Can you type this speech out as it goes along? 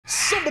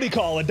Somebody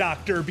call a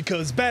doctor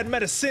because bad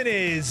medicine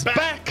is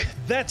back.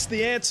 That's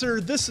the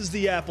answer. This is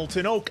the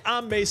Appleton Oak.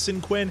 I'm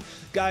Mason Quinn.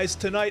 Guys,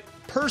 tonight,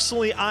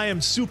 personally, I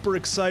am super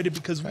excited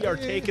because we are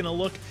taking a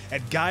look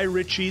at Guy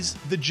Ritchie's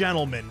The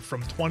Gentleman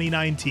from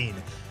 2019.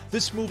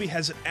 This movie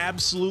has an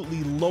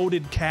absolutely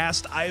loaded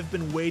cast. I have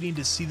been waiting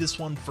to see this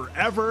one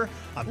forever.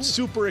 I'm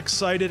super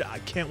excited. I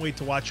can't wait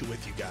to watch it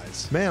with you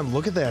guys. Man,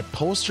 look at that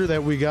poster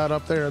that we got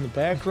up there in the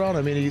background.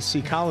 I mean, you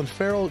see Colin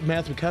Farrell,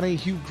 Matthew McConaughey,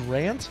 Hugh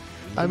Grant.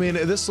 I mean,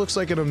 this looks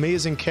like an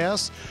amazing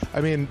cast.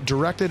 I mean,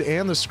 directed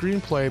and the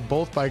screenplay,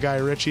 both by Guy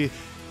Ritchie.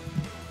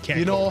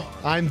 You know,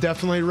 I'm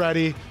definitely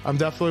ready. I'm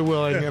definitely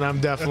willing, and I'm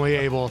definitely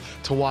able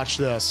to watch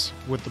this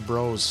with the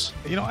bros.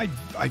 You know, I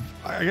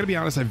gotta be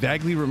honest. I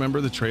vaguely remember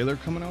the trailer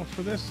coming out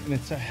for this, and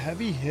it's a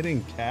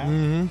heavy-hitting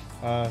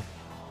cast.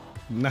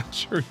 Not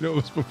sure, you know, it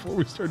was before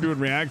we started doing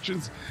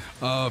reactions.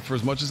 For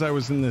as much as I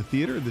was in the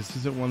theater, this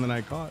isn't one that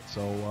I caught.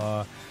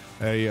 So,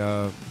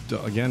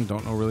 again,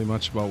 don't know really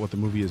much about what the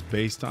movie is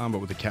based on, but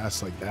with a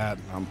cast like that,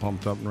 I'm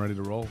pumped up and ready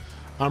to roll.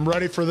 I'm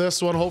ready for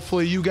this one.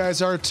 Hopefully you guys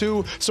are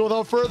too. So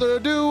without further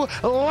ado,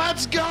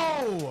 let's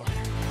go!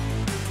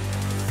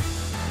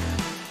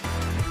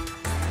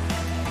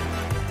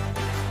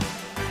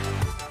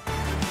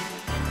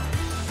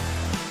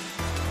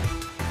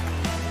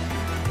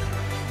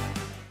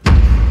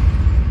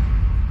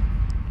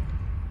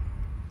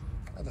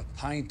 Have a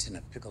pint and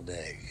a pickled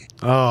egg.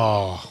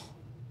 Oh.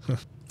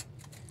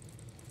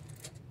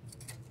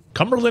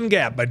 Cumberland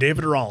Gap by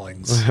David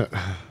Rawlings.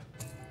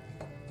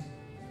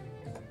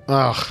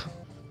 Ugh.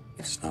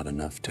 It's not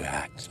enough to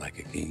act like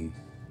a king.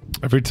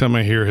 Every time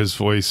I hear his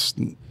voice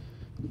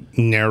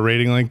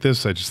narrating like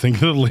this, I just think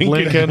of the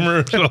Lincoln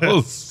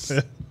commercials.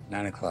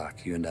 9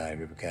 o'clock, you and I,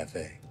 River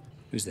Cafe.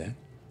 Who's there?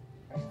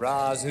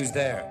 Roz, who's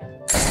there?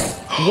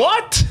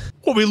 What?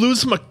 Will we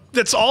lose?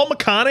 That's all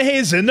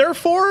McConaughey's in there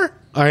for?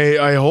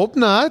 I hope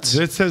not.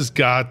 This has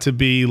got to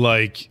be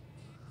like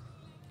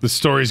the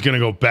story's going to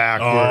go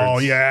backwards. Oh,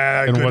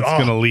 yeah. And what's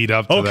going to lead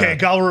up to that.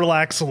 Okay, I'll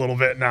relax a little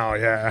bit now,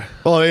 yeah.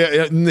 Well,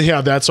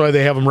 yeah, that's why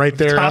they have them right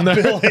there. Top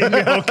billing,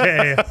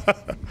 okay.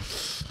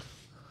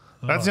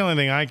 That's the only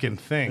thing I can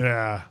think.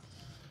 Yeah.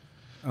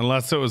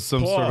 Unless it was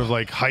some sort of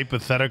like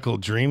hypothetical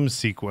dream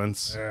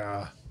sequence.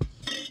 Yeah.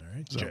 All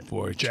right, So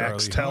boy,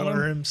 Jax Charlie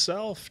Teller Hunnam.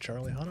 himself,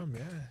 Charlie Hunnam,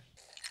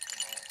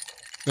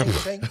 yeah.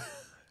 Anything?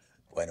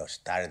 Buenos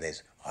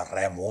tardes,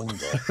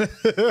 Raimundo.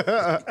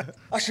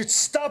 I should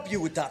stab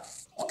you with that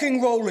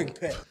fucking rolling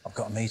pin. I've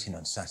got a meeting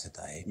on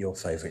Saturday, your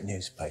favourite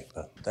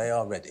newspaper. They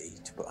are ready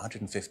to put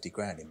 150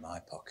 grand in my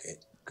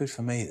pocket. Good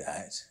for me,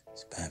 that.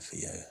 It's bad for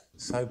you.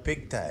 So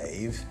Big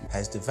Dave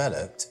has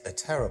developed a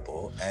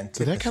terrible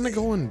antipathy Did that kinda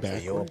go in for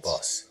your backwards?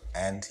 boss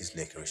and his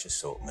licorice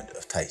assortment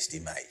of tasty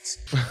mates.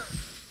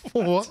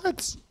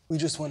 What? We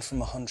just went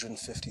from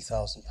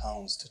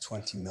 £150,000 to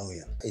 20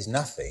 million. Is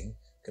nothing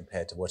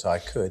compared to what I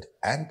could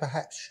and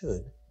perhaps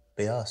should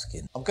be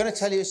asking. I'm going to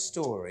tell you a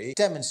story,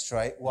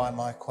 demonstrate why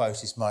my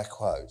quote is my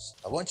quote.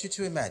 I want you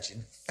to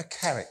imagine a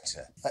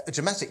character, a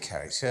dramatic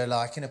character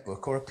like in a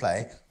book or a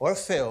play or a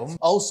film,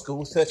 old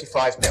school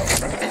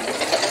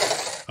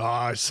 35mm.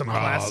 Oh, some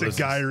classic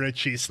Guy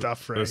Ritchie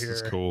stuff right here. This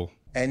is cool.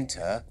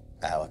 Enter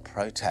our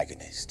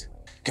protagonist.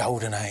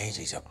 Golden age,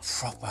 he's a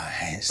proper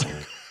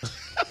handsome.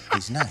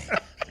 His name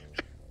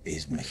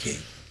is Mickey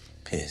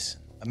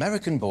Pearson.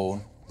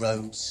 American-born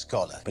Rhodes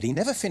Scholar, but he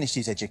never finished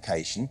his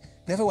education,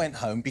 never went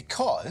home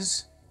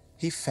because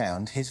he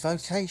found his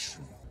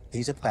vocation.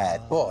 He's a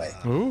bad boy.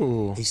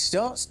 Ooh. He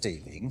starts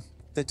dealing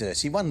the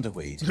dirty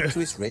wonderweed to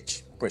his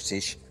rich,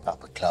 British,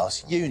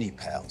 upper-class uni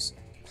pals.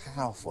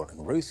 Powerful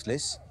and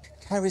ruthless,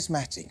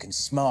 charismatic and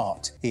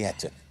smart. He had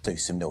to do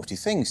some naughty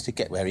things to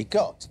get where he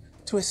got,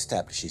 to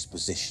establish his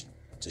position,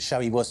 to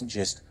show he wasn't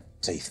just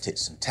teeth,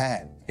 tits and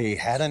tan. He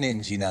had an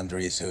engine under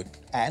his hood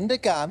and a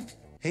gun.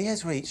 He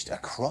has reached a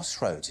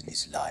crossroads in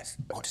his life,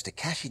 wants to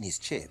cash in his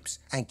chips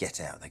and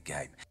get out of the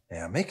game.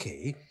 Now,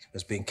 Mickey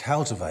has been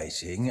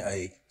cultivating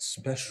a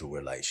special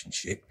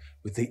relationship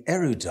with the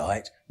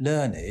erudite,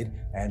 learned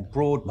and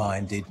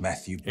broad-minded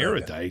Matthew Berger.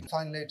 Erudite.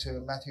 Finally, to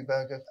Matthew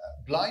Berger,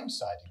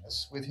 blindsiding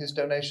us with his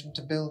donation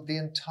to build the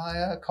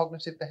entire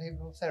cognitive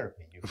behavioral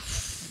therapy unit.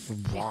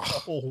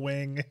 Wow,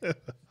 wing.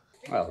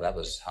 Well, that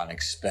was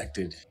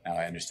unexpected. Now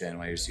I understand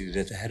why you're seated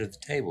at the head of the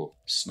table.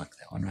 Snuck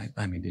that one right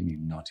by me, didn't you,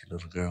 naughty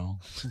little girl?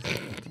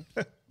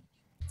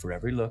 For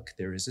every look,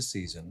 there is a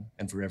season,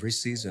 and for every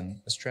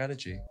season, a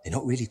strategy. They're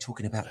not really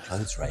talking about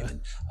clothes,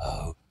 Raymond.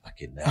 Oh,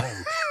 fucking no.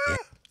 Yeah.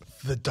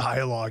 The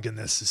dialogue in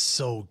this is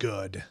so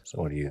good. So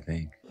what do you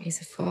think?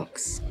 He's a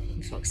fox.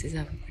 And foxes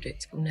have a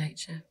predictable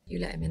nature. You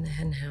let him in the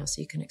hen house,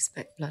 you can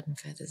expect blood and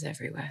feathers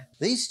everywhere.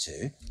 These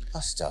two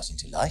are starting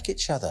to like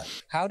each other.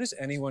 How does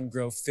anyone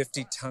grow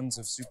 50 tons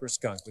of super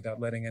skunk without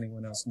letting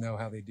anyone else know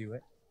how they do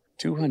it?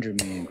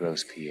 200 million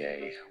gross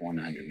PA,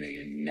 100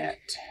 million net.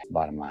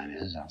 Bottom line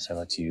is, I'll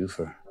sell it to you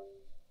for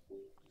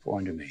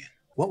 400 million.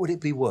 What would it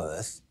be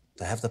worth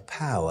to have the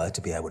power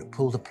to be able to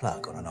pull the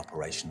plug on an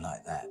operation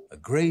like that? A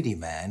greedy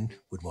man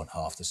would want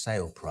half the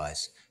sale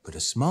price, but a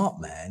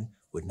smart man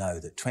would know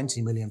that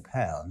 £20 million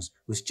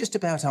was just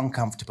about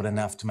uncomfortable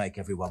enough to make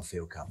everyone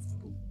feel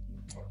comfortable.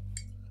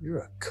 You're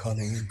a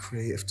cunning and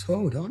creative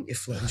toad, aren't you,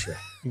 Fletcher?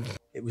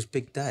 It was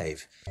Big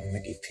Dave,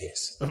 Mickey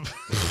Pearson,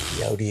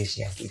 the odious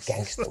Yankee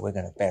gangster we're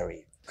going to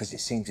bury, because it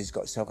seems he's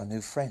got himself a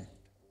new friend,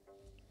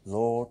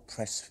 Lord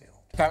Pressfield.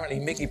 Apparently,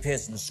 Mickey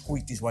Pearson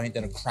squeaked his way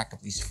into the crack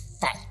of this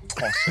fat,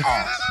 posh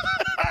arse.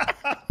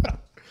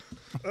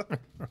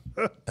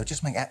 So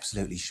just make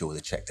absolutely sure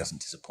the cheque doesn't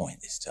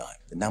disappoint this time.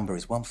 The number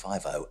is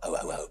 150000.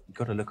 You've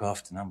got to look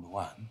after number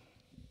one.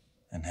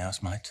 And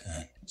now's my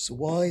turn. So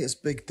why has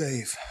Big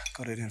Dave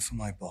got it in for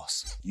my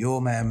boss?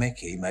 Your man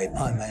Mickey made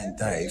my man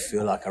Dave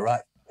feel like a right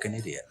fucking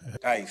idiot.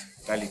 Dave,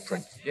 Daily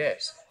Print.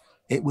 Yes.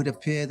 It would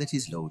appear that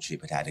his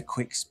lordship had had a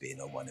quick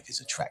spin on one of his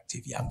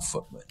attractive young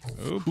footmen.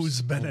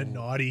 Who's been a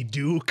naughty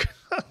duke?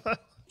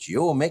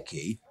 Your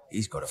Mickey,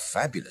 he's got a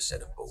fabulous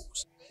set of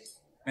balls.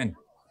 Men,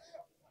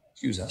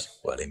 excuse us.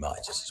 Well, he might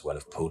just as well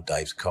have pulled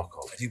Dave's cock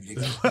off. He really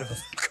got a bit of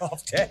a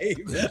cough, Dave.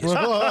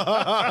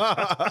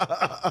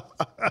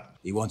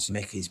 He wants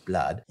Mickey's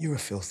blood. You're a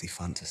filthy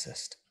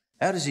fantasist.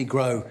 How does he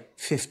grow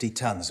 50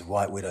 tons of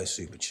White Widow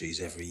super cheese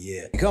every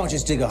year? You can't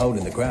just dig a hole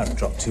in the ground and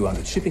drop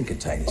 200 shipping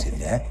containers in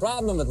there.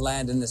 Problem with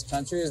land in this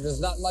country is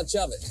there's not much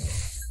of it.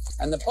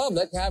 And the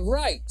public have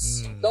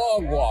rights.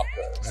 Dog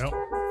walkers. Yep.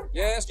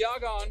 Yes,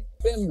 jog on.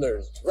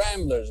 Bimblers,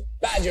 ramblers,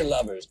 badger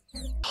lovers,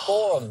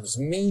 forums,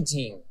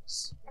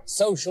 meetings,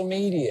 social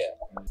media.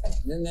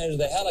 And then there's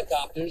the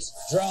helicopters,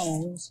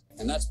 drones,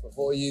 and that's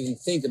before you even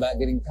think about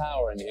getting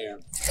power in here.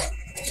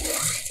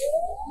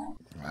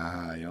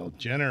 Ah, the old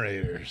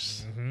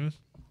generators.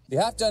 You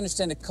have to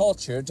understand a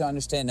culture to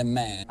understand a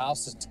man.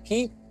 Houses to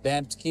keep,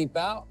 lamp to keep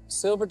out,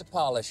 silver to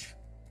polish.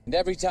 And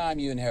every time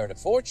you inherit a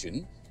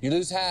fortune, you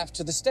lose half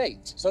to the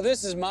state. So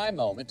this is my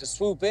moment to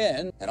swoop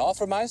in and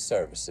offer my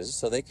services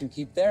so they can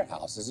keep their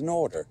houses in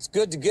order. It's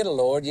good to get a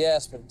lord,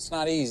 yes, but it's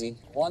not easy.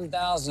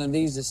 1,000 of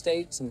these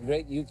estates in the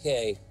great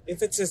UK.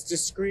 If it's as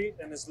discreet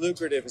and as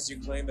lucrative as you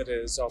claim it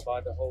is, I'll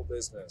buy the whole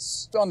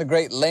business. I've gone to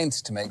great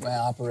lengths to make my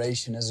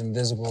operation as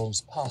invisible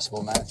as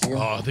possible, Matthew.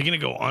 Oh, they're gonna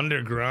go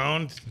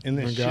underground in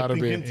the Gotta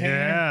shipping be. container.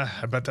 Yeah,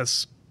 I bet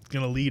that's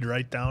gonna lead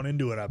right down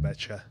into it. I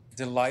betcha.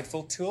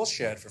 Delightful tool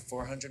shed for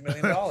 $400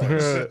 million.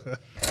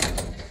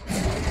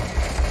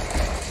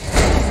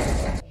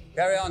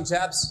 Carry on,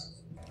 chaps.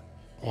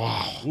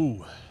 Wow.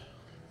 Ooh.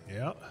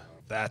 Yeah,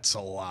 that's a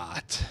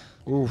lot.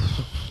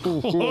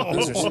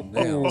 Those are some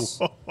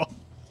nails.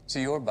 So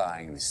you're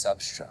buying the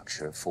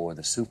substructure for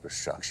the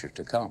superstructure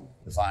to come.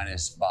 The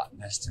finest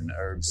botanists and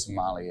herb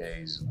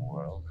sommeliers in the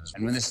world.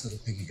 And when this little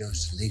piggy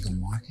goes to legal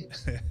market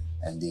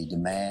and the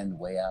demand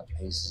way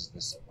outpaces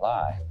the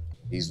supply,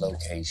 these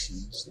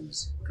locations,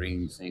 these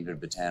green-fingered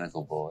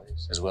botanical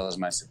boys, as well as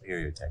my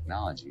superior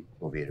technology,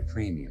 will be at a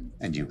premium,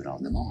 and you can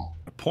own them all.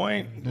 A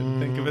point. Didn't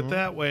think of it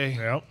that way.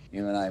 Yep.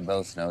 You and I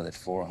both know that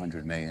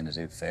 $400 million is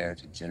a fair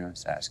to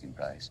generous asking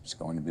price. It's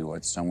going to be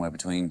worth somewhere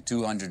between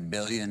 $200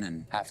 billion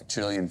and £500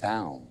 billion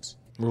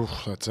Ooh,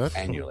 that's it.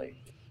 annually.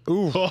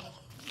 Ooh.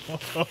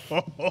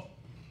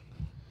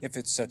 If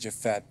it's such a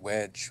fat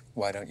wedge,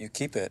 why don't you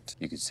keep it?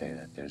 You could say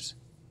that there's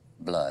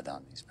blood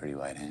on these pretty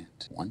white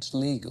hands. Once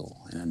legal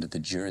and under the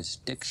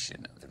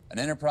jurisdiction of an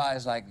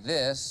enterprise like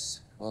this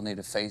will need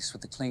a face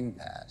with a clean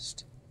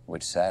past,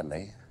 which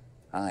sadly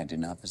I do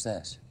not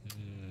possess.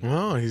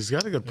 Oh, he's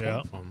got a good point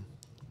Yeah. for him.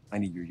 I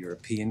need your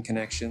European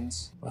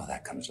connections. Well,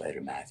 that comes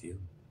later, Matthew,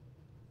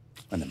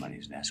 when the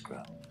money's in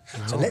escrow.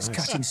 So let's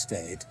cut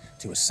instead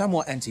to a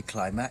somewhat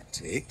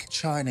anticlimactic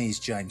Chinese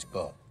James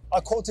Bond. I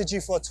quoted you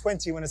for a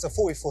 20 when it's a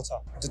 40-footer.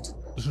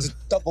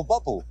 Double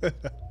bubble.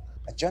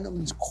 A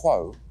gentleman's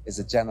quote is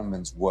a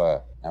gentleman's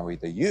word. Now,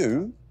 either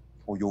you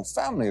or your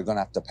family are going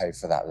to have to pay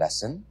for that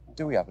lesson.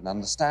 Do we have an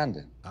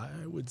understanding? I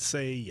would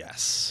say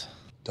yes.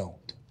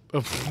 Don't. I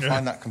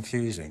find that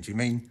confusing. Do you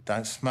mean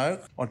don't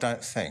smoke or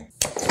don't think?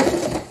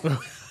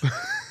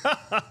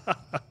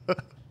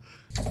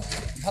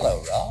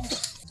 Hello,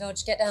 Ross.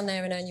 George, get down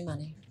there and earn your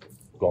money.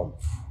 Gone.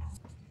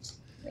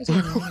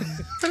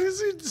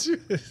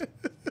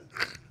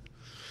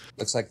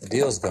 Looks like the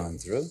deal's going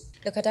through.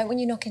 Look, I don't want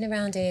you knocking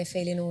around here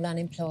feeling all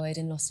unemployed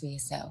and lost for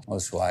yourself.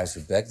 Most wives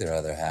would beg their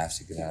other halves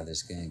to get out of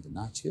this game, but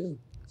not you.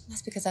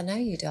 That's because I know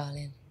you,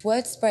 darling.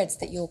 Word spreads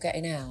that you're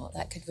getting out.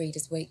 That could read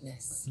as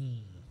weakness.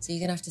 So you're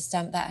going to have to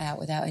stamp that out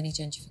without any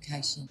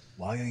gentrification.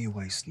 Why are you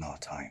wasting our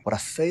time? What I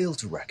fail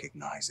to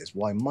recognize is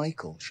why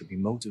Michael should be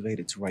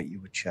motivated to write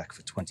you a check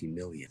for 20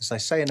 million. As they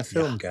say in a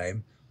film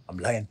game, I'm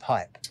laying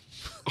pipe.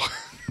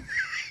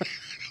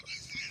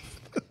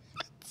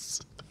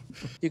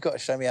 You've got to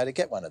show me how to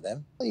get one of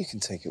them. Well, you can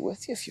take it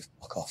with you if you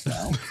fuck off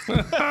now.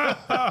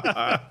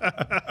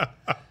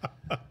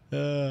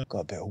 Got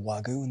a bit of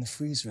Wagyu in the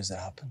freezer as it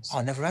happens.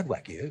 I never had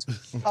Wagyu.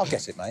 I'll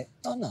get it, mate.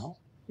 Oh, no.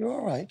 You're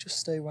all right. Just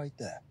stay right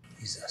there.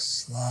 He's a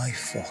sly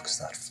fox,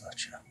 that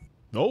Fletcher.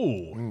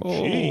 Oh, Oh,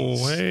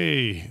 jeez.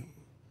 hey.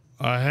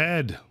 A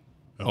head.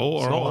 Oh,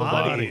 or a whole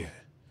body.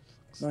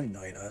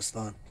 Night-night,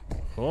 Aslan.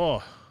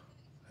 Oh,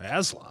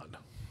 Aslan.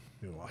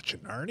 You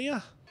watching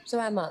Narnia? So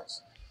how much?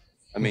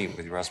 I mean,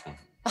 with your husband.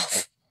 Oh,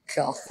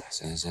 God.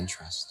 It's in his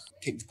interest.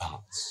 Keep the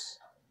parts.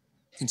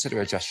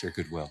 Consider a gesture of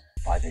goodwill.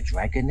 By the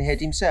dragon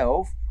head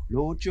himself,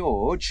 Lord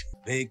George.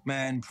 Big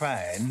man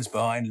plans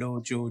behind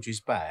Lord George's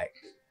back.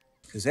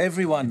 Because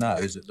everyone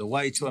knows that the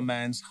way to a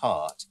man's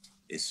heart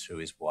is through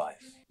his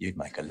wife. You'd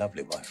make a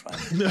lovely wife,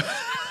 right?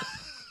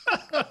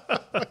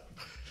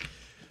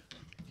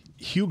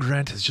 Hugh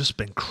Grant has just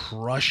been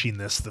crushing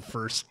this the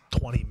first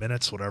 20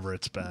 minutes, whatever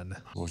it's been.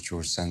 Lord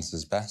George sends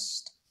his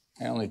best.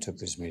 I only took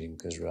this meeting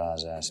because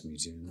Raz asked me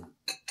to.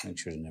 Make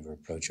sure to never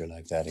approach her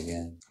like that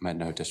again. I meant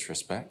no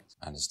disrespect.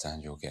 I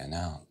understand you're getting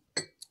out.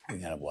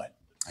 Getting out of what?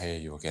 I hear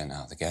you're getting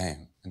out of the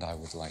game, and I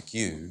would like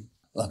you.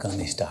 Look, let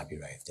me stop you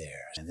right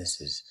there. And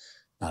this is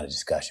not a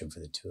discussion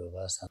for the two of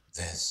us.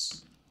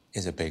 This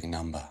is a big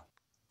number.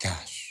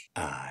 Cash.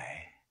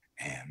 I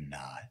am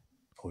not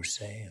for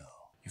sale.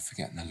 You're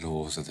forgetting the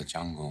laws of the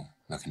jungle,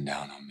 looking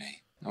down on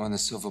me. And when the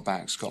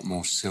silverback's got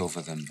more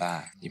silver than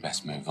back, you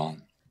best move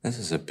on. This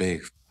is a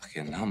big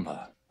fucking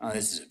number. Oh,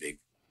 this is a big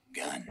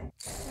gun.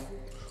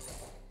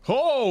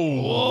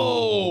 Oh,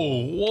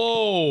 whoa,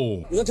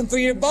 whoa. You looking for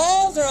your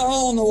balls or a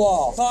hole in the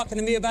wall? Talking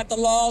to me about the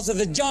laws of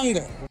the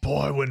jungle.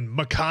 Boy, when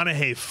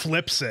McConaughey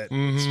flips it,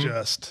 it's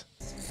just...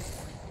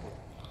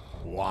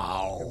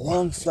 Wow.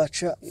 One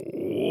Fletcher.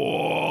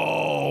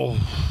 Whoa.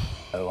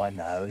 Oh, I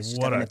know. It's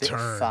just What having a a bit turn.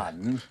 of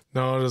fun.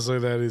 No, just like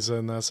that. He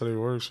said that's how he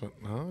works. But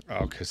no.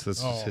 Oh, because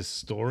this is his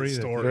story. his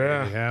That story. really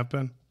Yeah.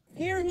 happened.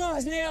 Here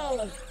lies the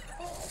olive.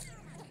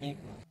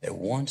 There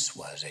once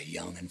was a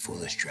young and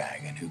foolish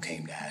dragon who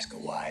came to ask a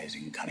wise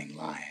and cunning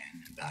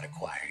lion about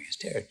acquiring his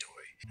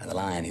territory. Now, the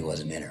lion, he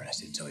wasn't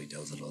interested, so he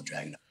told the little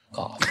dragon to f***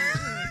 off.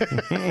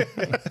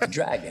 The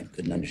dragon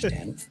couldn't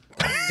understand. So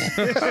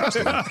he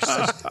persisted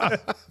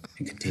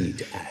and continued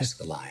to ask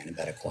the lion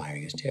about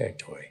acquiring his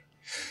territory.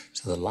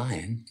 So the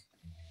lion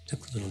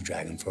took the little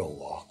dragon for a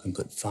walk and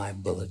put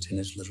 5 bullets in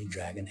his little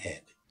dragon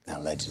head. Now,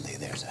 allegedly,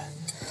 there's a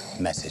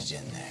message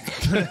in there.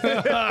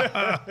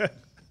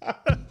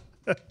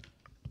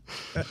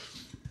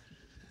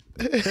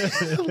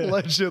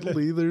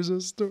 Allegedly, there's a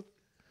story.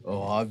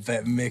 Oh, I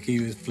bet Mickey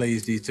was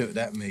pleased he took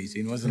that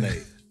meeting, wasn't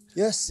he?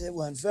 Yes, it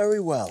went very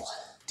well.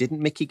 Didn't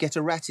Mickey get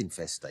a rat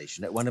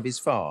infestation at one of his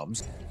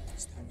farms?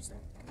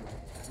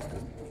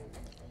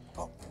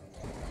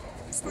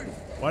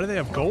 Why do they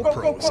have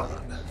GoPros on?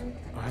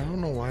 I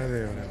don't know why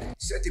they would have.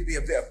 Said there'd be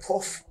a bit of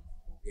puff.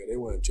 Yeah, they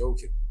weren't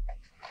joking.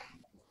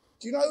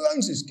 Do you know who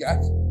owns this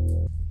gaff?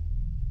 Who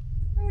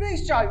are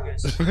these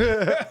jokers?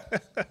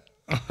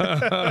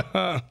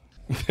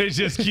 They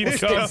just keep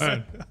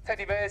coming.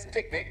 Teddy bear's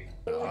picnic.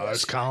 Oh,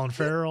 there's Colin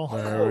Farrell.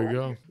 There we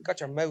go. Got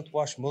your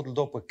mouthwash muddled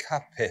up with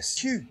cat piss.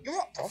 Hugh, you're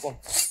up, bro.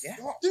 Yeah?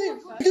 Do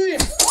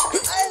it.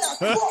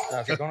 Now,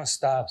 if you're gonna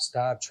stab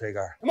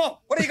trigger. Come on,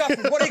 what do you got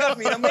for me? What do you got for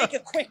me? Now make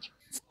it quick.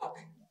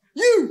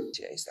 You!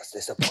 Jeez, that's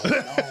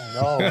disappointing.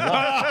 No.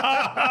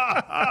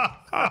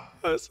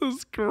 This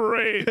is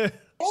great.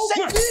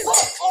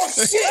 Oh,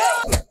 shit!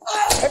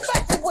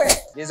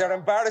 You're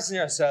embarrassing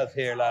yourself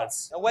here,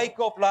 lads. Now wake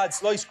up,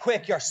 lads. Life's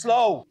quick. You're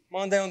slow.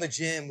 Come on down to the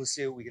gym. We'll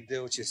see what we can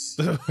do with you.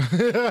 Are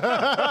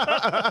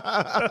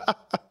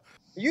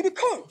you the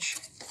coach?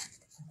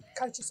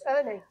 Coach, it's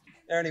Ernie.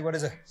 Ernie, what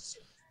is it?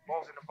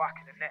 Ball's in the back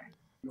of the net.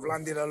 You've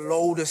landed a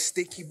load of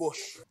sticky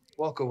bush.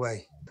 Walk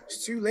away.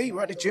 It's too late.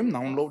 We're at the gym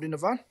now, unloading the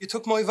van. You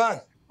took my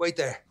van. Wait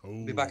there.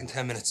 Be back in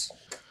 10 minutes.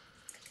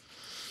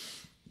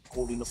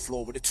 Holding the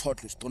floor with the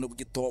toddlers. Done it with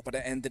your dog by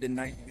the end of the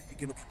night. You're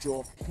picking up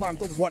your jaw. Man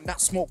doesn't want that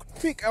smoke.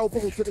 Big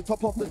elbow to the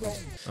top of the dome.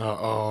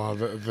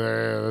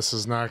 This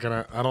is not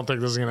gonna. I don't think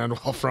this is gonna end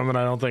well from it.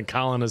 I don't think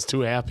Colin is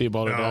too happy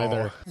about it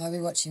either. Why are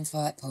we watching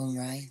fight porn,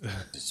 Ray?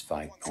 It's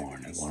fight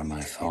porn at one of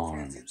my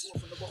farms. Is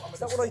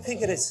that what I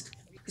think it is?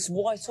 It's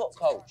white up,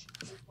 coach.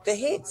 The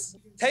hits.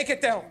 Take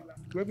it down.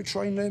 Whoever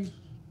trained him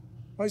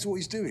knows what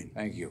he's doing.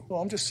 Thank you.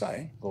 Well, I'm just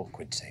saying. Oh,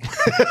 quit saying.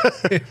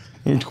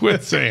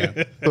 Quit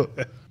saying.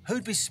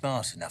 Who'd be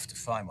smart enough to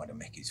find one of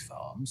Mickey's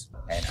farms?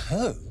 And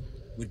who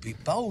would be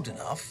bold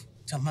enough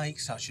to make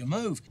such a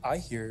move? I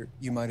hear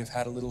you might have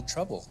had a little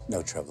trouble.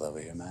 No trouble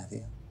over here,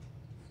 Matthew.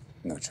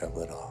 No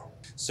trouble at all.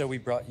 So we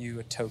brought you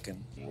a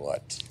token.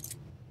 What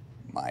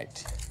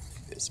might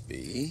this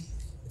be?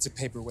 It's a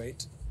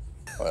paperweight.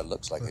 Well, it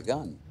looks like a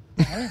gun.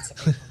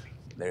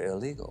 They're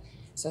illegal.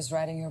 So it's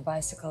riding your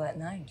bicycle at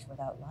night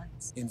without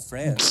lights. In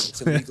France,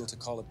 it's illegal to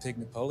call a pig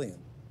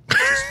Napoleon.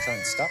 Just try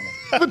and stop me.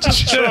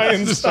 Try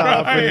and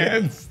stop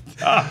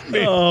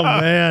me. Oh,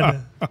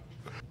 man.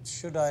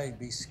 Should I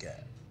be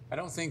scared? I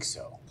don't think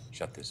so.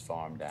 Shut this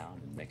farm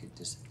down and make it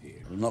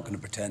disappear. I'm not going to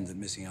pretend that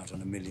missing out on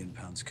 £1 million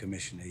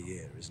commission a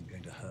year isn't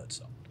going to hurt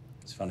someone.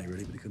 It's funny,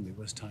 really, but it couldn't be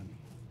worse timing.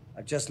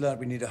 I've just learned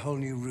we need a whole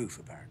new roof,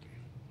 apparently.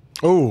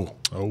 Oh,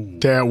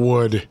 that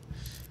would.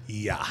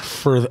 Yeah.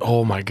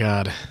 Oh my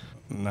God.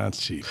 Not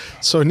cheap.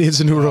 So it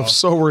needs a new roof.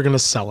 So we're gonna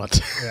sell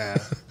it. Yeah.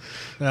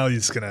 Now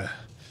he's gonna.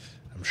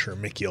 I'm sure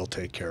Mickey will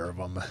take care of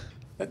him.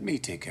 Let me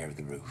take care of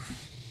the roof.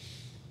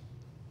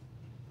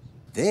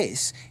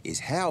 This is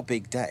how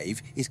Big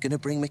Dave is going to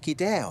bring Mickey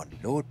down,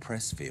 Lord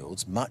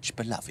Pressfield's much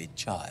beloved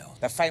child.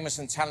 The famous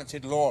and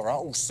talented Laura,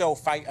 all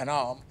self-hate and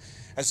arm,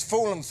 has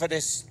fallen for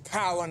this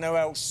Power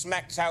Noel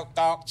smacked out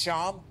dark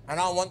charm, and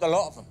I want the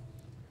lot of them.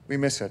 We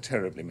miss her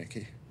terribly,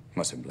 Mickey.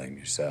 Mustn't blame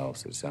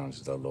yourselves. It sounds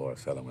as though Laura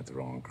fell in with the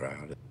wrong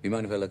crowd. You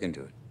mind if I look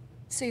into it?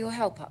 So you'll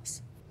help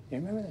us? You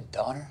remember that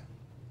daughter?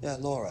 Yeah,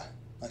 Laura.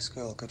 Nice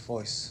girl, good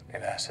voice.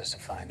 They've asked us to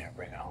find her and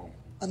bring her home.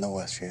 I know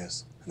where she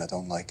is, and I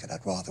don't like it.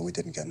 I'd rather we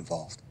didn't get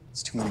involved.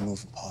 It's too many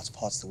moving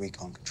parts that we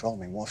can't control.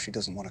 I mean, what if she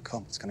doesn't want to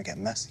come? It's going to get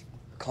messy.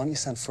 Can't you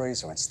send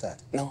Fraser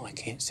instead? No, I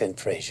can't send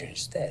Fraser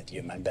instead.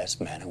 You're my best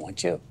man. I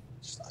want you.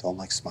 I don't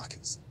like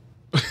smackings.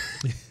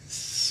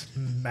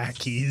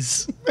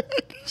 Smackies.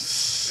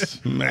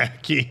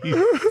 Smackies.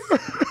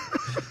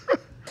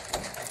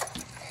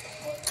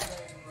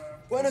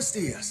 Buenos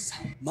dias.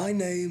 My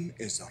name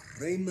is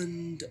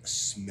Raymond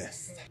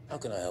Smith. How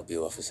can I help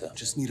you, officer?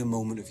 Just need a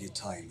moment of your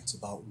time. It's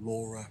about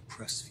Laura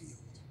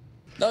Pressfield.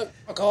 No,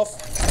 fuck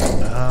off.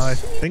 I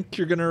think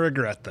you're gonna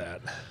regret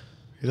that.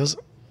 He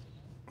doesn't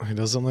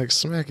like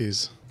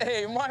smackies.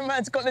 Hey, my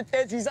man's got the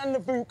deadies and the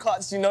boot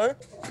cuts, you know?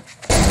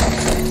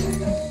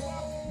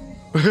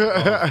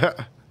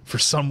 For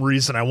some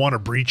reason, I want a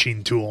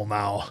breaching tool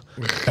now.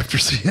 After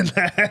seeing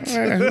that,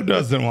 Who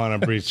doesn't want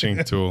a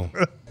breaching tool?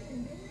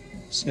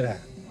 Sit down.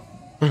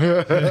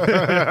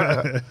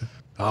 Oh,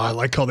 I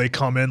like how they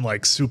come in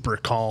like super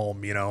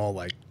calm, you know,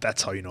 like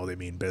that's how you know they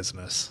mean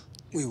business.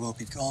 We will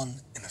be gone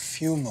in a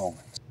few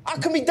moments. I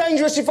can be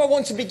dangerous if I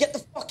want to be. Get the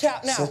fuck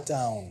out now. Sit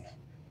down,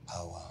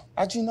 Power.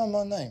 How do you know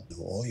my name? I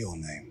know all your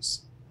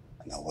names.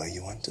 I know where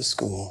you went to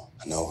school.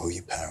 I know who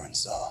your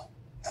parents are.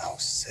 Now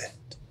sit.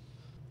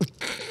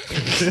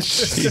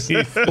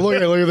 look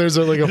at there's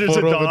like a There's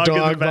photo a of a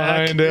dog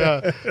behind.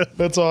 Yeah,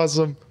 that's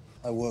awesome.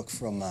 I work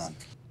for a man.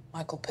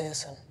 Michael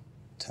Pearson.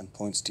 10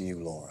 points to you,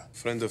 Laura.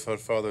 Friend of her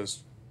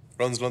father's.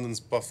 Runs London's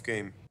buff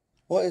game.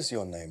 What is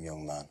your name,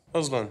 young man?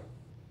 Aslan.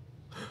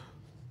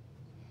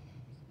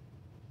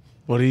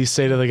 What do you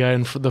say to the guy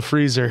in the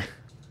freezer?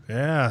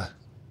 Yeah.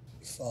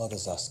 Your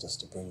father's asked us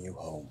to bring you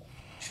home.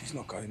 She's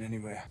not going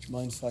anywhere. Do you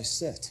mind if I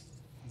sit?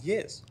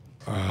 Yes.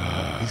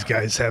 These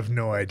guys have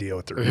no idea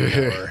what they're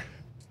doing.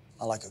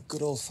 I like a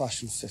good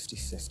old-fashioned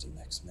 50-50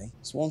 mix, me.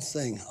 There's one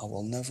thing I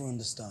will never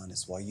understand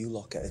is why you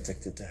lot get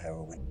addicted to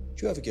heroin.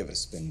 Do you ever give it a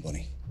spin,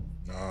 Bunny?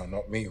 Nah,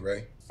 not me,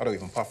 Ray. I don't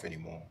even puff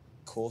anymore.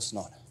 Of course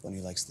not.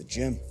 Bunny likes the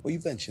gym. What are you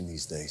benching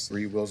these days?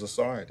 3 wheels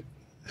aside.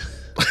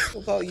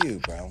 What about you,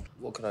 Brown?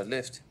 What can I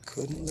lift?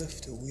 Couldn't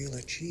lift a wheel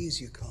of cheese,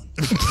 you cunt.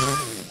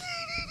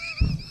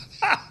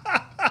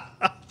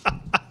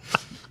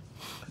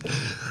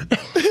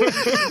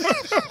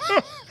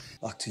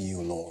 Back to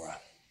you, Laura.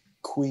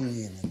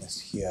 Queen in this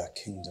here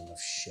kingdom of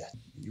shit.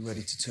 You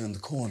ready to turn the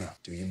corner?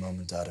 Do your mum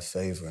and dad a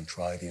favor and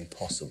try the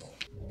impossible.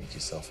 Make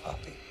yourself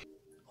happy.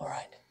 All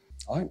right.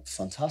 All right,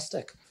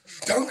 fantastic.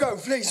 Don't go,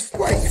 please.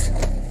 Wait.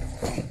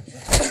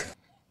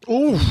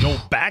 Ooh, no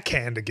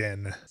backhand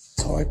again.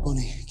 It's all right,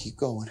 Bunny. Keep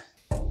going.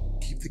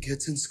 Keep the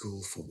kids in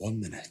school for 1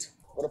 minute.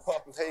 What a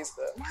pop and taste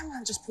there. My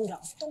man just pulled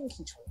out a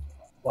donkey tree.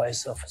 Buy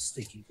yourself a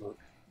sticky book.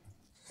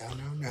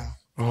 No.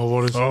 Oh,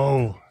 what is?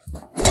 Oh.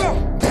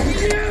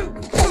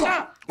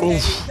 Hey,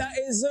 that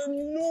is a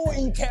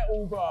naughty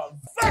kettle, bruv.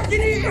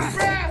 Fucking eat it,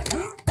 bruv!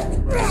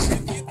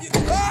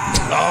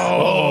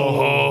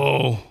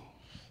 Oh.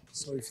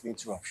 Sorry for the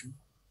interruption.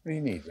 What do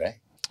you need,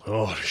 Ray?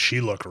 Oh, does she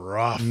look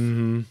rough?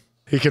 Mm-hmm.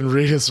 He can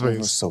read his One of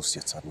our face.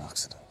 associates had an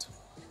accident.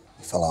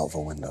 He fell out of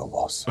a window,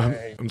 boss.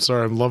 I'm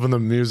sorry. I'm loving the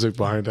music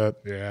behind that.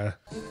 Yeah.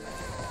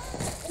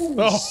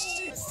 Oh.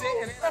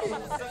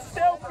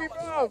 Selfie,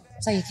 bruv!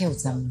 So you killed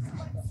someone?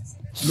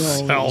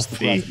 No,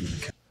 Selfie.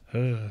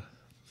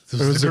 It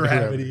was the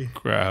gravity.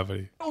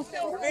 Gravity. A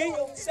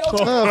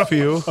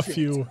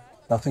few.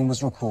 Nothing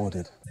was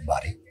recorded.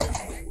 Buddy.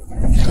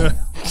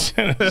 That's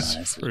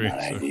Not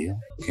ideal.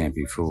 Can't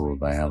be fooled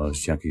by how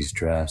those junkies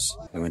dress.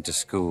 They went to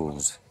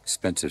schools,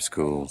 expensive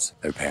schools.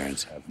 Their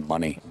parents have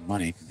money.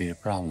 Money could be a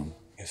problem.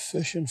 You're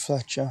fishing,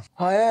 Fletcher.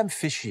 I am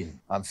fishing.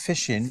 I'm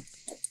fishing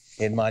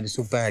in my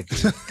little bag.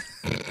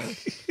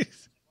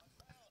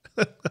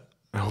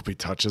 I hope he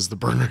touches the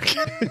burner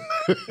again.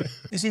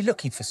 Is he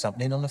looking for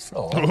something on the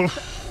floor?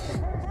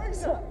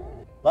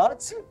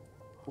 Lads,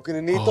 we're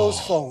gonna need those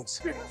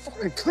phones.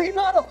 Fucking clean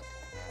that up.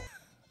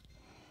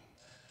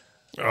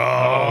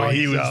 Oh,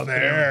 he was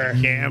there.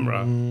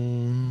 Camera.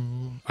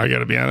 I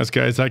gotta be honest,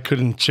 guys. I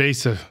couldn't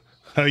chase a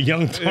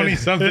young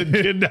 20-something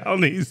kid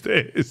down these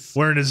days.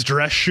 Wearing his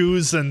dress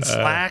shoes and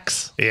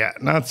slacks. Yeah,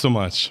 not so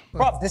much.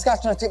 Bruv, this guy's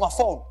trying to take my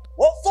phone.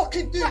 What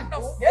fucking dude?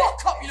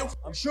 Fuck up, you know.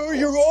 I'm sure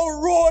you're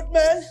all road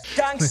men,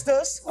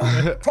 gangsters,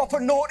 proper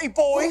naughty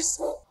boys.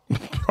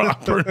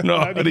 Proper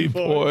naughty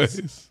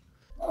boys.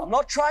 I'm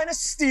not trying to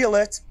steal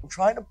it. I'm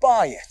trying to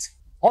buy it.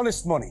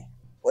 Honest money.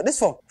 What this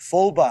phone?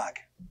 Full bag.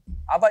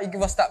 How about you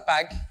give us that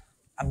bag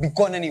and be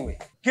gone anyway?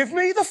 Give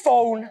me the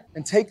phone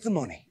and take the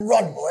money.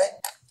 Run, boy.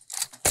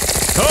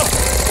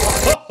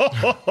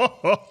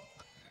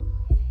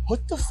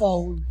 Put the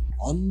phone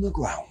on the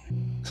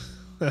ground.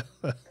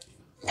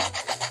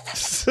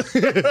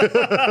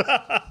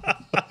 Yes.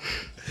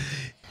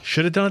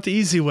 Should have done it the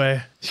easy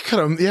way. You could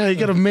have, yeah, you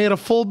could have made a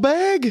full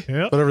bag.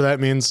 Yep. Whatever that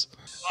means.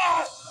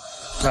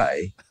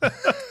 Right.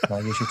 Now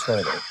use your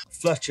toilet.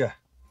 Fletcher,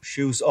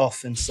 shoes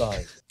off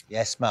inside.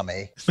 Yes,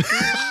 mummy.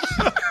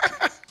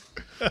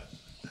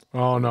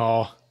 Oh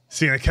no. Is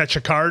he gonna catch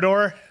a car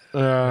door?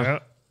 Yeah.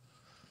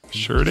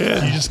 Sure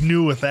did. You just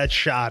knew with that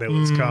shot it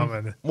was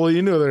coming. Well,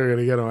 you knew they were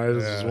gonna get him. I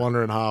was just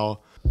wondering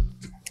how.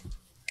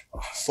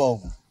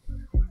 Phone.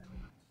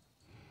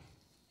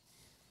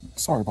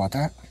 Sorry about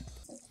that.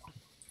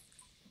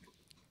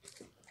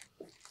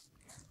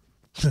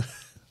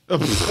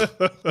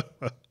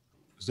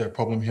 Is there a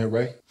problem here,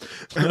 Ray?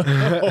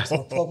 There's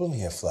no problem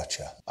here,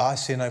 Fletcher. I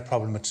see no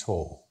problem at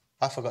all.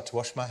 I forgot to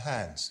wash my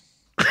hands.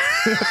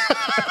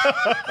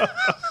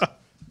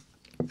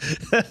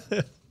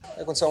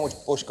 Like when so much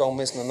bush go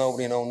missing and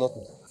nobody know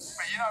nothing.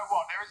 But you know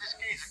what? There is this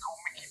geezer called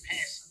Mickey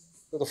Pearson.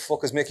 Who the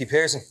fuck is Mickey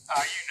Pearson? You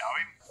know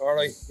him. All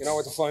right, you know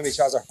where to find me,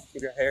 Chazzer.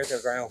 Keep your hair to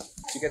the ground.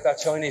 Did you get that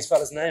Chinese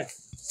fella's name?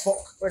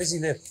 Fuck, where does he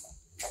live?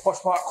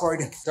 Posh part of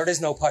Croydon. There is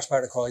no posh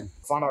part of Croydon.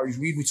 Found out his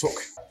weed we took.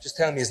 Just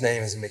tell me his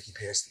name isn't Mickey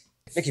Pearson.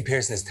 Mickey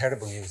Pearson is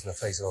terrible news in the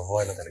face of a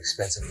violent and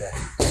expensive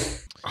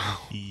death.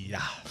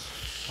 Yeah.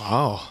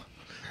 Wow.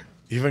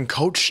 Even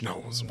Coach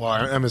knows. Well,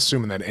 I'm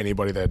assuming that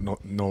anybody that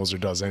knows or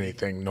does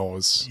anything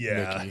knows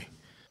Mickey.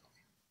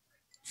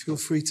 Feel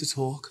free to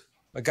talk.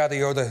 I gather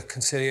you're the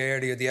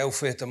consigliere of the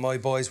outfit that my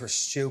boys were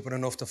stupid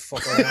enough to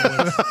fuck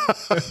around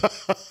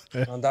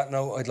with. On that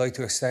note, I'd like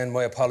to extend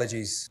my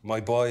apologies.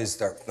 My boys,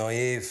 they're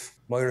naive.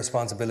 My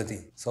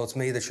responsibility. So it's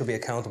me that should be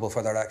accountable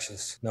for their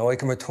actions. Now, I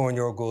can return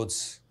your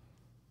goods,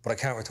 but I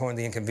can't return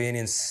the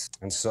inconvenience.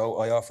 And so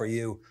I offer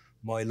you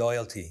my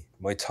loyalty,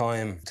 my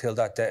time, till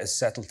that debt is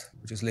settled.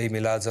 Just leave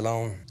me lads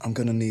alone. I'm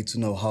gonna need to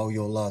know how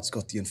your lads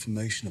got the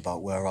information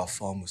about where our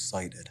farm was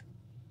sited.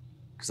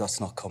 Because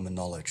that's not common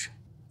knowledge.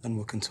 Then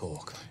we can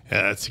talk.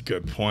 Yeah, that's a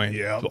good point.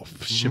 Yeah.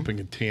 Shipping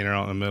container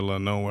out in the middle of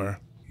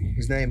nowhere.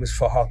 His name is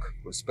Fahak.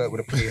 It was spelled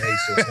with a PH,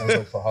 so it sounds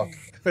like Fahak.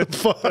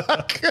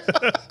 Fuck.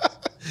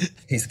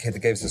 He's the kid that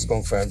gave us the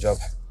skunk farm job.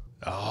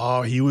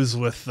 Oh, he was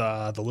with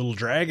the little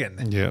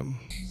dragon. Yeah.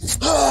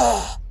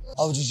 How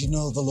did you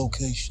know the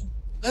location?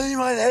 I need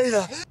my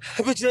later.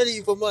 I've been training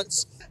you for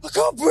months. I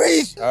can't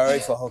breathe. All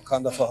right, Fahak,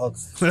 calm down, Fahak.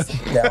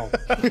 Down.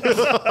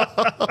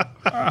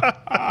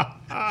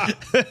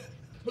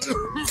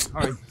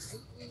 All right.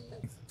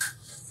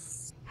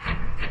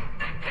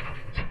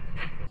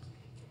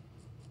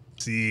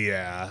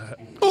 Yeah.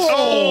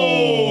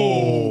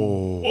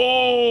 Oh!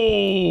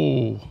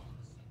 Oh!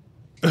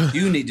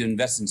 You need to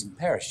invest in some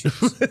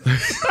parachutes.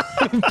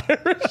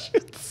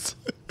 Parachutes.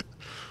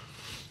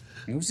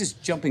 Who's this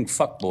jumping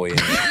fuckboy in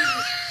here?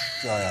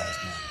 Dry eyes,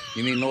 man.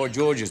 You mean Lord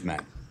George's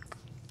man?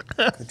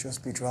 Could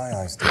just be dry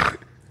eyes, dude.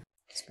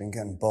 It's been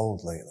getting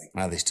bold lately.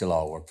 Well, they still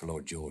all work for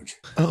Lord George.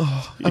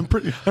 Oh, I'm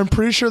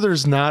pretty sure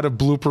there's not a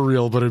blooper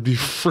reel, but it'd be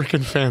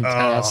freaking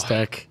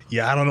fantastic.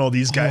 Yeah, I don't know.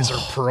 These guys are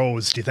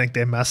pros. Do you think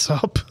they mess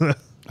up?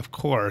 Of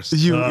course.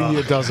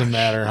 It doesn't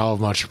matter how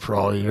much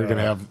pro you're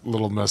gonna have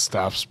little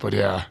missteps, but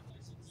yeah.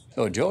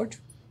 Lord George?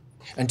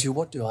 And to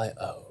what do I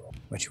owe?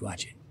 What you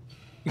watching?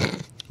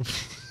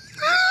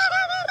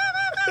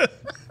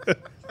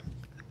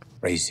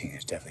 Racing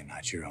is definitely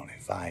not your only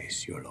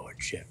vice, your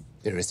lordship.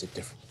 There is a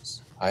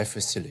difference. I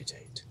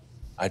facilitate.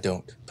 I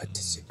don't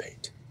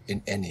participate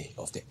in any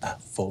of the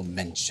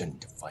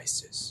aforementioned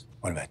vices.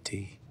 What about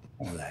tea?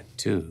 Well, that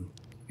too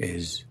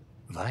is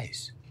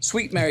vice.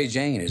 Sweet Mary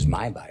Jane is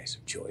my vice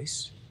of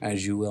choice,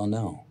 as you well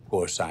know. Of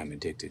course, I'm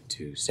addicted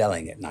to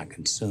selling it, not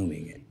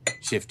consuming it,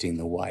 shifting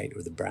the white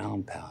or the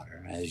brown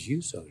powder, as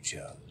you so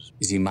chose.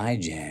 You see, my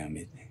jam,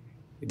 it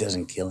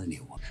doesn't kill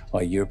anyone,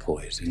 while your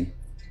poison,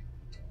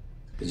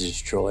 the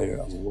destroyer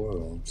of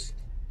worlds.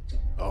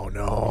 Oh,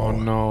 no. Oh,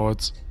 no,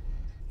 it's...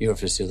 Your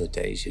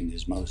facilitation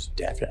is most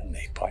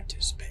definitely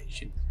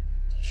participation.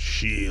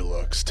 She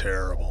looks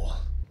terrible.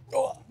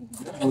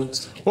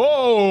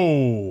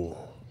 Whoa!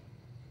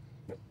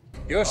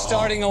 You're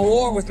starting a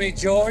war with me,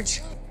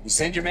 George. You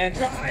send your man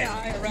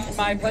dry-eye around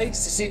my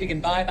place to see if he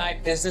can buy my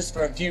business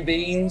for a few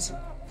beans,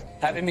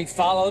 having me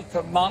followed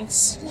for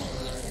months.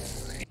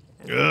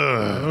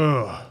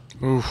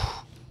 Oof.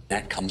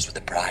 That comes with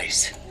a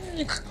price.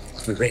 You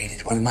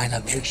raided one of my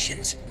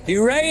locations.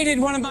 You raided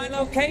one of my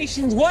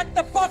locations? What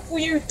the fuck were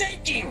you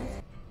thinking?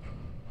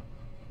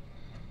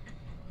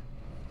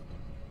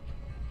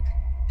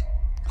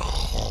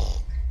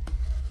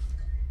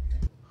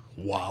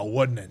 Wow,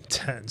 what an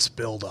intense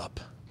buildup.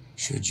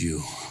 Should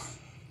you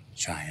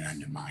try and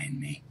undermine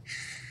me,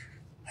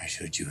 or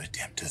should you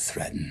attempt to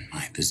threaten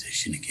my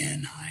position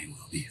again, I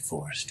will be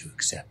forced to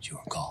accept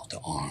your call to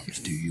arms.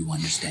 Do you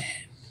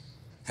understand?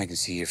 I can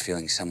see you're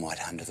feeling somewhat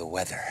under the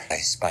weather. I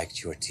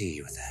spiked your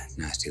tea with a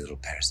nasty little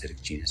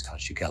parasitic genus called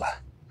Shigella.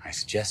 I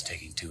suggest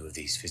taking 2 of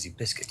these fizzy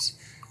biscuits.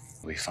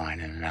 We'll be fine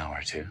in an hour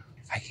or 2.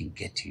 I can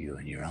get to you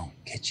in your own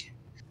kitchen.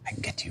 I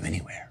can get to you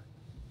anywhere.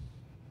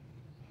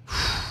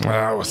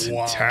 That was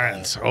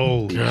intense.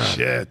 Holy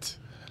shit.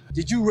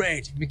 Did you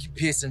raid Mickey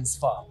Pearson's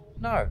farm?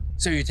 No.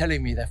 So you're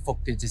telling me that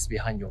fuck did this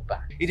behind your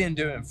back? He didn't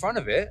do it in front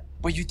of it,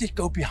 but you did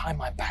go behind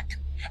my back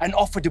and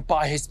offer to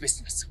buy his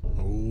business.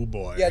 Oh,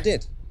 boy. Yeah, I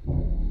did.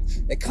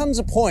 There comes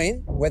a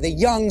point where the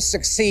young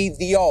succeed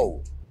the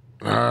old.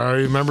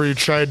 Remember you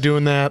tried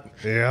doing that?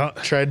 Yeah.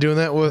 Tried doing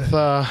that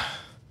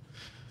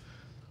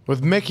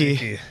with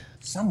Mickey.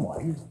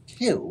 Someone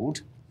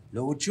killed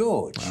Lord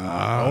George.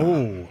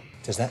 Oh.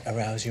 Does that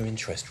arouse your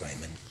interest,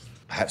 Raymond?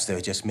 Perhaps they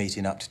were just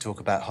meeting up to talk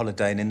about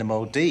holidaying in the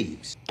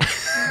Maldives.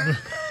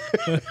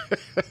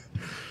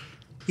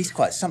 He's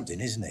quite something,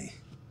 isn't he?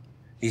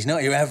 He's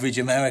not your average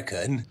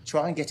American.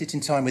 Try and get it in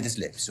time with his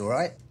lips, all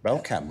right? Roll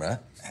camera.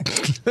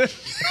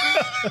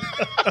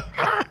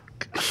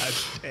 God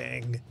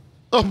dang.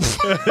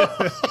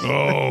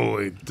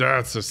 Holy,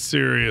 that's a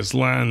serious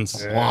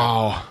lens.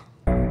 Wow.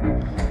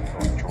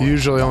 You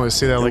usually only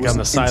see that like on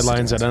the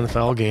sidelines at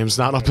NFL games,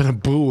 not up in a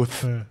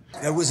booth.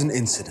 There was an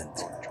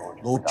incident.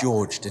 Lord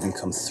George didn't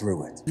come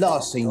through it.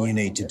 Last thing you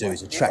need to do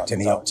is attract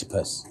any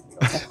octopus.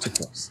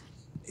 Octopus?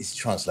 His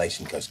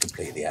translation goes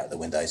completely out the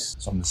windows.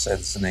 So I'm going to say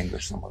this in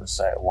English and I'm going to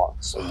say it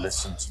once. So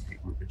listen to me,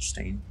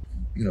 Rubinstein.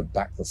 You're going to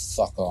back the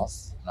fuck off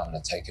and I'm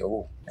going to take it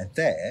all. And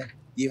there,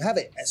 you have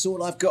it. That's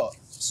all I've got.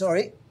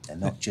 Sorry. They're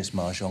not just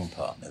Mahjong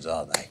partners,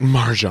 are they?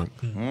 Mahjong.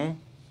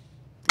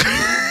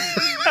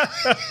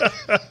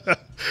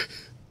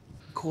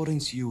 According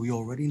to you, we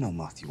already know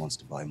Matthew wants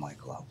to buy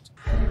Michael out.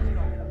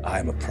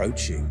 I'm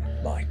approaching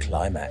my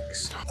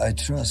climax. I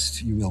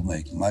trust you will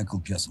make Michael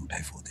Pearson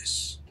pay for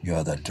this. You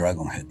are the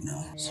dragonhead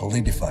now.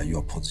 Solidify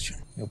your position.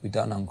 You'll be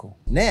done, Uncle.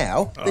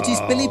 Now that he's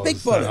Billy Big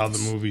Is that how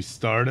Bollocks. the movie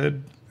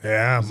started?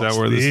 Yeah, Is that must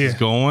where this be. is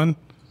going?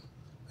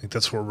 I think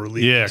that's where we're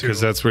leading Yeah, to. because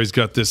that's where he's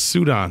got this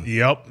suit on.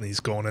 Yep, he's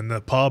going in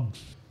the pub.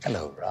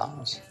 Hello,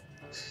 Ross.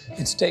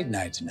 It's date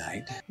night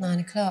tonight. 9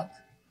 o'clock.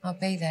 I'll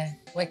be there.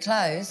 We're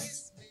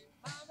closed.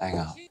 Hang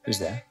on. Who's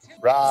there?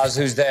 Roz,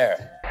 who's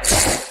there?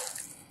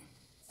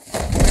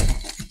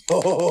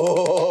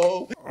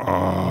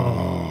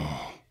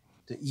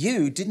 That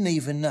you didn't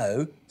even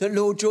know that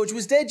Lord George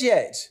was dead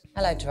yet.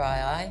 Hello,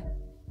 Dry Eye.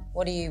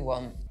 What do you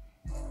want?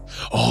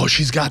 Oh,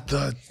 she's got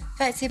the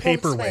Fancy a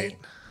paperweight.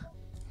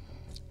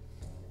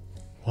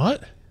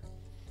 What?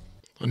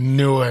 I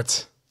knew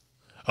it.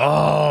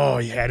 Oh,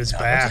 he had his I'm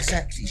back. not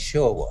exactly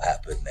sure what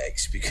happened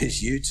next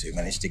because you two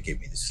managed to give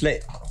me the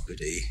slip.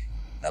 Goody.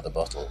 Another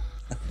bottle.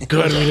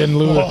 Good, we didn't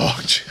lose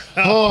it.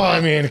 Oh, I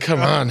mean,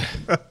 come on.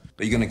 But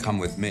you're going to come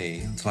with me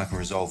until I can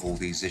resolve all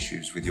these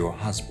issues with your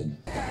husband.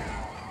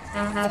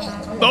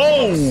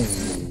 Oh!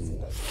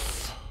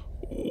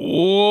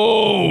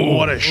 Whoa!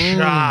 What a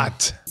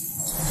shot.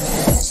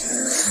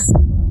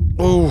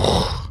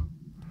 Oh.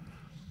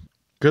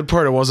 Good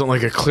part, it wasn't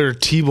like a clear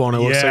T-bone. It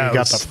looks like it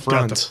got the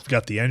front.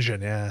 Got the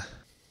engine, yeah.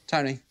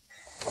 Tony.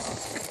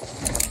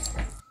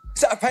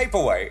 Is that a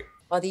paperweight?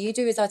 Either you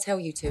do as I tell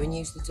you to and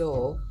use the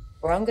door,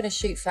 or I'm going to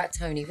shoot Fat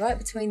Tony right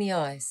between the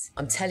eyes.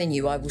 I'm telling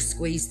you, I will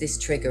squeeze this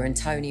trigger and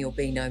Tony will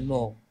be no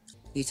more.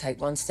 You take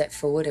one step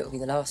forward, it will be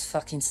the last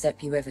fucking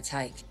step you ever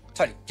take.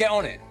 Tony, get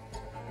on it.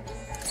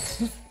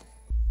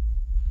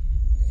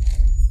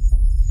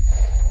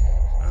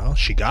 Well,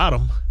 she got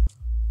him.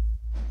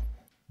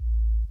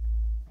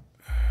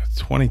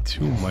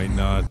 22 might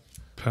not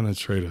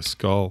penetrate a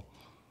skull.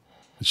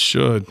 It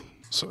should.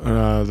 So,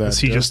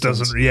 He just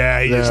doesn't.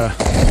 Yeah, he's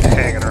just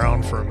hanging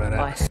around for a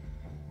minute.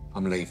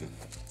 I'm leaving.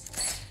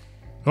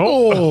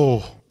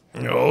 Oh,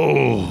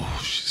 Oh,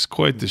 she's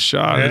quite the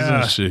shot,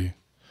 Yeah. isn't she?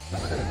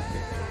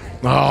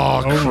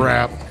 Oh,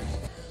 crap.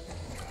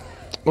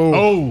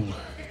 oh,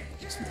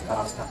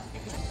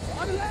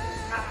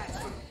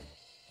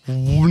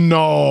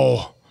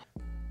 No.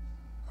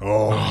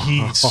 oh,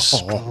 he's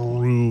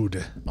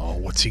screwed. Oh,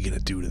 what's he gonna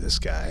do to this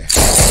guy?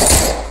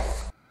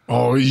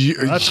 Oh,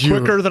 That's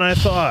quicker than I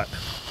thought.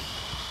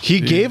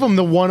 He gave him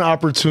the one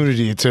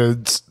opportunity to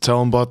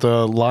tell him about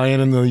the lion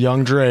and the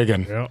young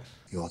dragon. Yeah.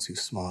 You're too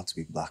smart to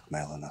be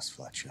blackmailing us,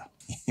 Fletcher.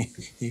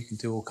 You can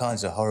do all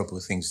kinds of horrible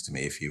things to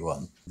me if you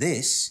want.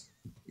 This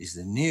is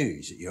the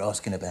news that you're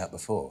asking about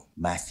before.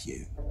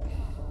 Matthew.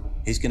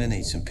 He's going to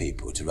need some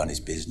people to run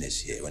his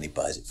business here when he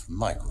buys it from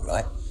Michael,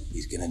 right?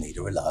 He's going to need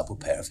a reliable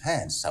pair of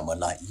hands, someone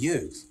like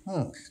you.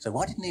 So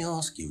why didn't he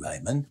ask you,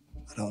 Raymond?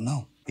 I don't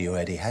know. He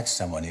already had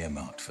someone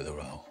earmarked for the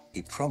role.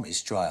 He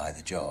promised Dry Eye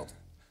the job,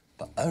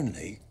 but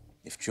only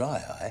if Dry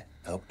Eye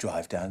helped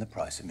drive down the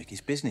price of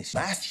Mickey's business.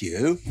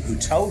 Matthew, who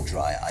told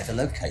Dry Eye the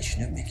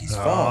location of Mickey's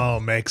farm. Oh,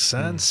 makes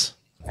sense.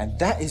 And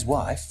that is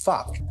why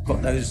fuck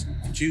got those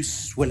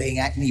juice-swilling,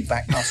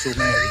 acne-back muscle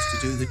Marys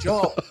to do the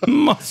job.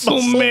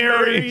 Muscle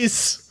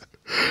Marys.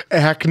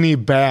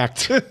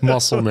 Acne-backed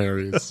muscle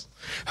Marys.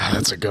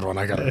 That's a good one.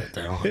 I got to write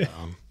that one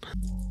down.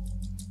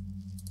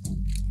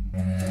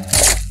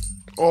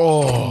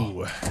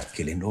 Oh.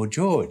 Killing Lord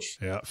George.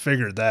 Yeah,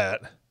 figured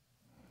that.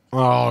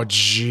 Oh,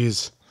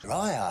 jeez.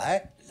 Dry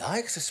Eye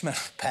likes the smell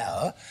of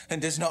power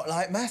and does not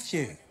like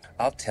Matthew.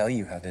 I'll tell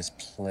you how this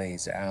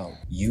plays out.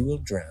 You will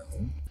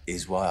drown.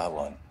 Is why I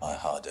want my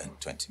hard-earned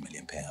 £20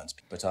 million.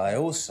 But I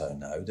also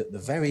know that the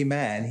very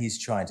man he's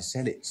trying to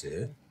sell it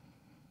to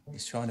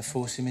He's trying to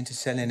force him into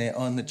selling it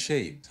on the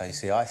cheap. So you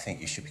see, I think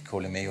you should be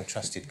calling me your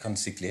trusted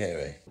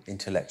consigliere.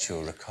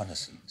 Intellectual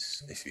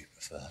reconnaissance, if you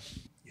prefer.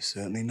 You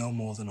certainly know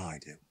more than I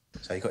do.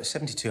 So you've got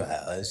 72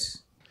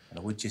 hours, and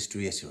I would just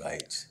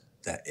reiterate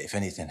that if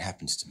anything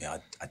happens to me,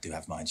 I do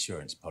have my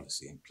insurance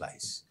policy in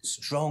place.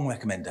 Strong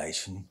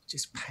recommendation,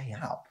 just pay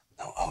up.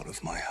 Now out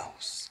of my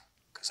house,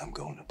 because I'm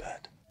going to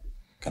bed.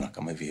 Can I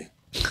come with you?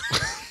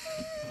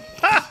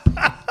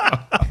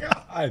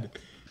 God.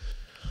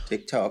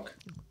 Tick-tock.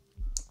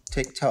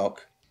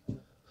 Tick-tock.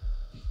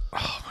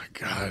 Oh my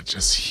God!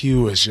 Just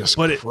Hugh is just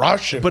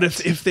crushing. But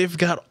if they've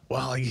got,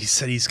 well, he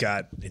said he's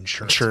got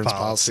insurance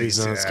policies,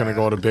 and it's gonna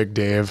go to Big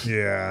Dave.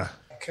 Yeah.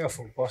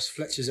 Careful, boss.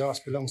 Fletcher's ass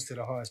belongs to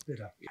the highest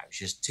bidder. He was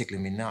just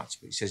tickling me nuts,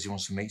 but he says he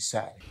wants to meet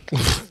Saturday.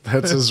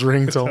 That's his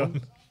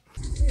ringtone.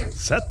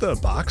 Is that the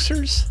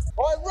boxers?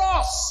 Oi,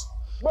 Ross!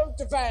 Move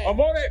the van! I'm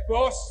on it,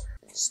 boss.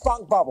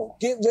 Spunk Bubble,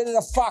 get rid of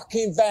the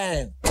fucking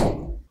van!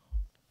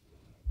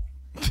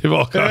 They've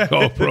all got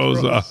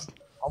GoPros up.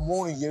 I'm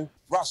warning you,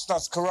 Russ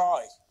does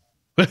karate.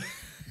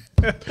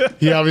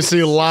 He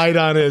obviously lied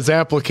on his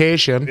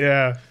application.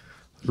 Yeah.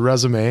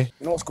 Resume.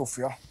 You know what's good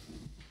for you?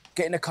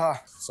 Get in the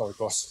car. Sorry,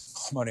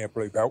 boss. I'm only a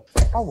blue belt.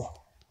 Oh,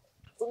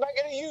 we're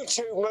making a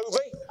YouTube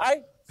movie,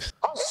 eh?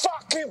 I'm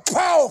fucking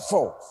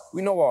powerful!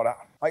 We know all that.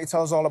 Like you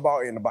tell us all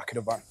about it in the back of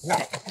the van. No,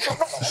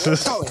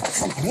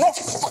 not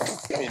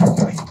fucking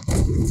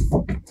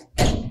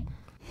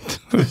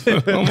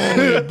I'm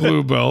only a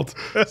blue belt.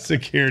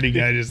 Security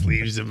guy just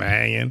leaves him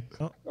hanging.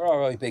 You're all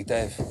right, Big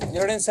Dave.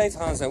 You're in safe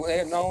hands now.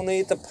 No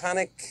need to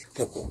panic.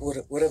 Look,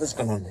 whatever's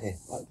going on here,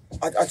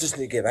 I just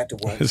need to get back to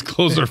work. His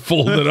clothes are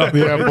folded up.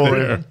 Yeah,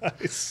 boy.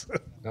 Nice.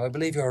 Now, I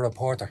believe you're a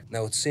reporter.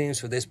 Now, it seems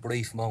for this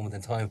brief moment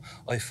in time,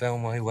 I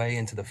found my way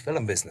into the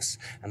film business.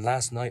 And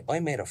last night, I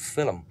made a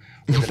film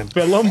with an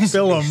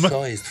impressively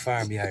sized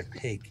farmyard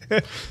pig.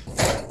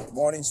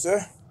 Morning,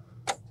 sir.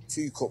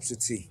 2 cups of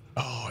tea.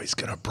 Oh, he's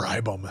gonna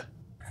bribe him.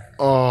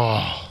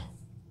 Oh.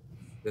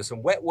 There's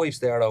some wet wipes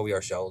there over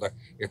your shoulder.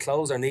 Your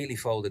clothes are neatly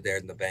folded there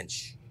on the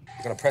bench.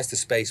 You're going to press the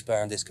space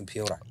bar on this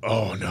computer.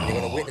 Oh, no. You're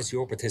going to witness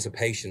your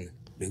participation.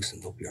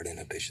 Loosen up your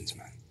inhibitions,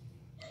 man.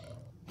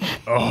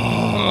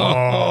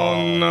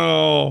 Oh,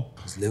 no.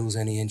 Just lose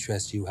any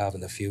interest you have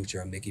in the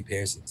future in Mickey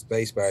Pearson.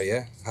 Space bar,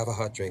 yeah? Have a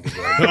hot drink as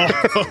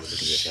well.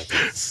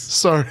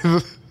 Sorry.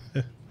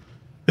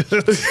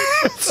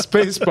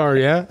 Space bar,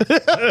 yeah?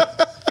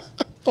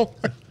 Oh,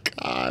 my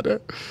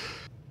God.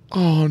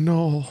 Oh,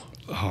 no.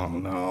 Oh,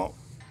 no.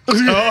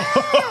 God.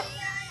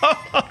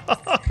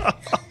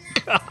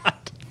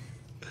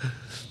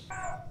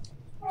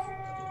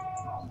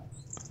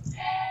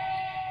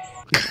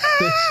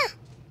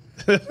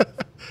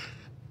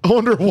 I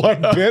wonder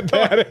what bit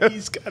that is.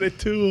 He's got it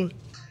too.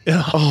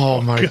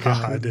 Oh, my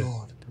God.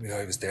 Yeah,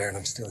 I was there and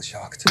I'm still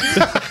shocked.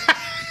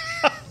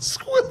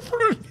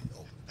 Squidward.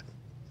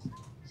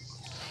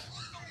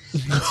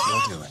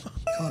 What's he doing?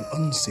 Can't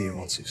unsee it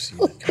once you've seen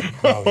it.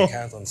 No, you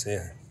can't unsee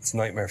it. It's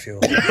nightmare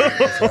fuel.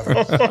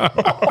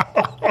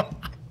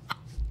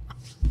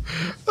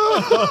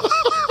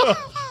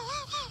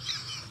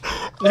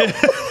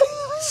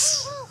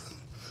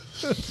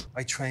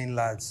 I train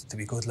lads to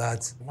be good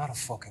lads. I'm not a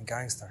fucking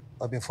gangster.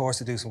 I've been forced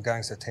to do some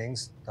gangster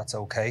things. That's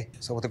okay.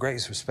 So with the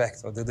greatest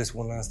respect, I'll do this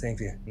one last thing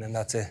for you. And then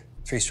that's it.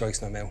 3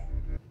 strikes and I'm out.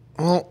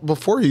 Well,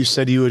 before you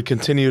said you would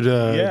continue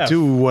to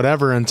do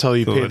whatever until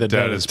you pay the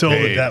debt. Until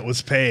the debt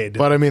was paid.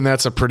 But I mean,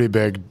 that's a pretty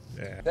big.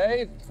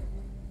 Dave,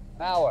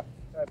 an hour.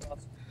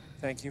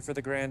 Thank you for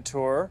the grand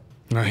tour.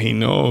 Now he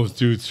knows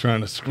dude's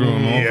trying to screw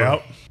him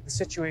over. The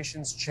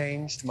situation's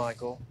changed,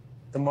 Michael.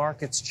 The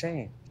market's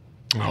changed.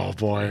 Oh,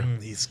 boy.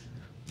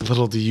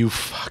 Little do you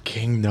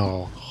fucking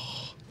know.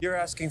 You're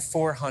asking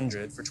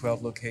 $400 for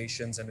 12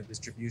 locations and a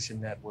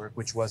distribution network,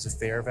 which was a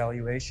fair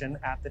valuation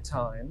at the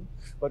time.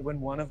 But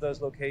when one of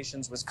those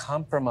locations was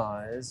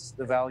compromised,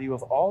 the value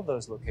of all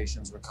those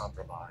locations were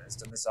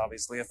compromised. And this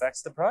obviously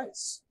affects the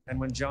price. And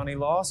when Johnny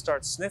Law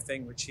starts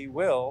sniffing, which he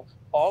will,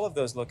 all of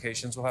those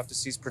locations will have to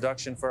cease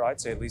production for,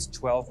 I'd say, at least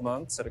 12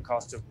 months at a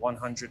cost of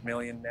 100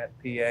 million net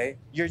PA.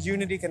 Your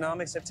unit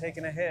economics have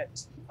taken a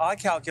hit. I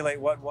calculate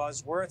what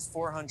was worth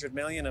 400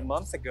 million a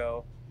month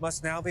ago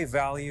must now be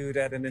valued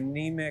at an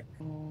anemic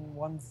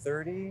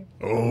 130.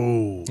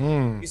 Oh.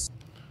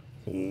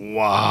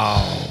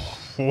 Wow.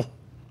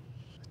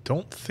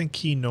 Don't think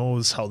he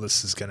knows how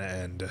this is going to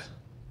end.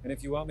 And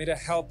if you want me to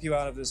help you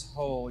out of this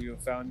hole you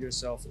have found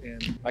yourself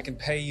in, I can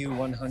pay you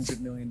 $100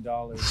 million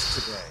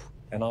today.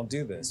 And I'll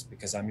do this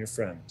because I'm your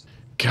friend.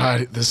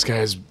 God, this guy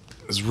is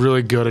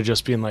really good at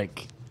just being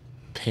like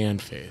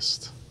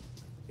pan-faced.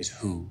 Is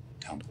who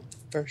tumbled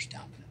first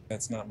down?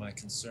 That's not my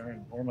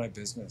concern or my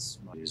business.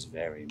 It is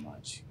very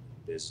much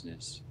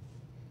business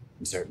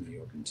and certainly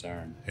your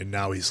concern. And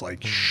now he's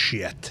like,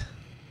 shit.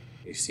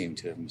 You seem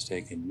to have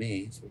mistaken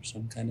me for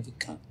some kind of a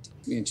cunt.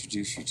 Let me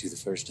introduce you to the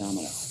first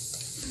domino.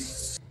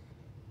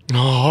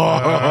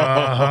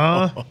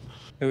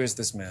 Who is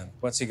this man?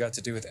 What's he got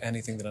to do with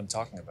anything that I'm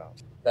talking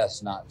about?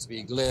 Best not to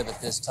be glib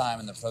at this time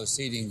in the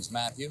proceedings,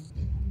 Matthew.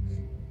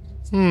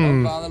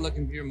 Don't bother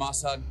looking for your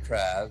Mossad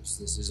crabs.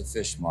 This is a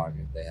fish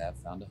market. They have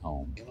found a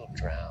home. You will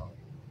drown.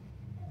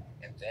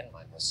 And then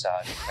my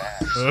massage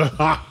crabs.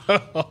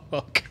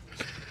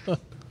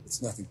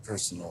 It's nothing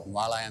personal.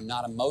 While I am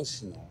not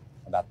emotional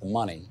about the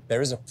money,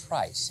 there is a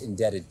price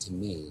indebted to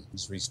me.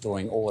 It's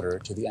restoring order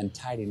to the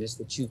untidiness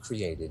that you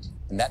created.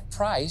 And that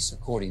price,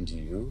 according to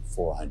you,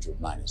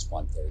 400 minus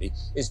 130,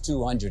 is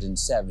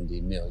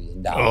 $270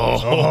 million.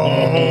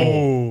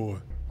 Oh.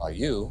 While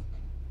you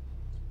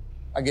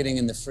are getting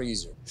in the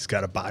freezer. He's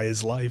got to buy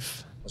his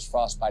life. Because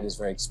frostbite is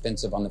very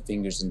expensive on the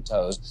fingers and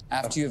toes.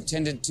 After you have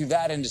tended to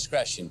that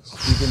indiscretion,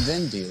 you can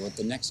then deal with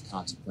the next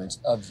consequence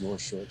of your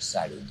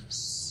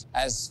short-sightedness.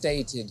 As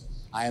stated,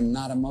 I am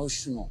not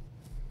emotional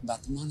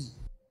about the money,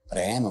 but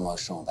I am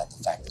emotional about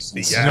the fact that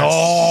Yes.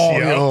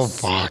 Oh,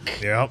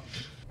 fuck. Yep.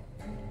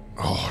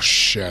 Oh,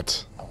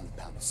 shit. I want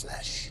a pound of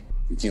flesh.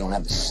 If you don't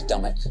have the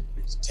stomach to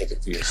take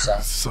it for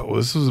yourself. So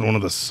this was one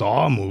of the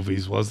Saw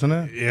movies, wasn't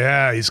it?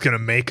 Yeah, he's gonna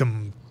make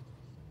him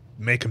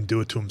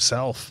do it to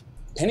himself.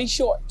 Penny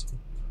short,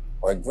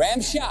 or a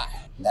gram shy,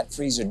 that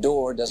freezer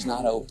door does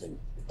not open.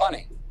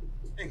 Bunny,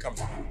 income.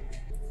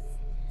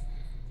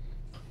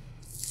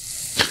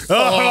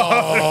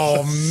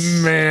 Oh,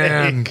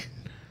 man.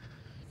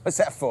 What's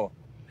that for?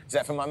 Is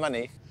that for my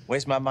money?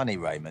 Where's my money,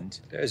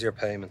 Raymond? There's your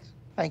payment.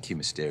 Thank you,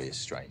 mysterious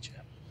stranger.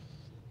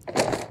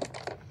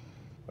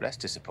 Well, that's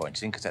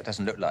disappointing, because that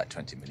doesn't look like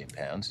 £20 million.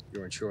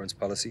 Your insurance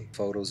policy,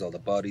 photos, all the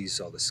bodies,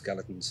 all the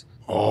skeletons.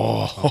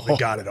 Oh, they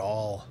got it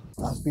all.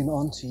 I've been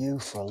on to you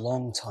for a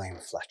long time,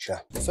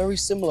 Fletcher. Very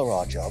similar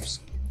our jobs.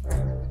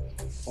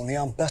 Only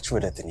I'm better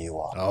at it than you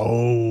are.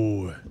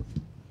 Oh.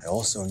 I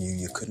also knew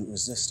you couldn't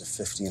resist a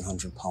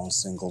 £1,500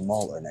 single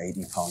malt and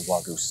 £80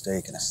 Wagyu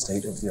steak and a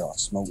state-of-the-art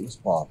smokeless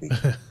barbie.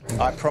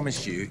 I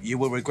promise you, you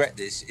will regret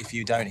this if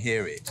you don't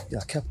hear it. Yeah,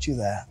 I kept you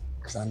there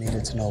because I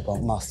needed to know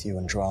about Matthew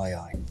and Dry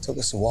Eye. It took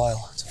us a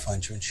while to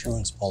find your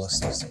insurance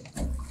policies,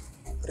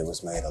 but it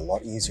was made a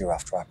lot easier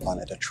after I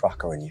planted a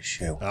tracker in your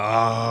shoe.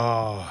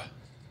 Ah.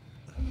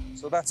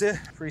 So that's it.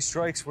 3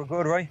 strikes. We're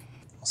good, right?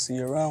 I'll see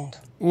you around.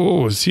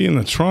 Oh, is he in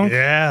the trunk?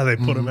 Yeah, they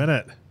put him in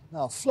it.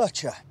 Now,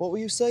 Fletcher, what were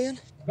you saying?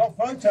 Got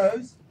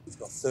photos? You've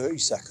got 30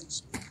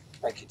 seconds.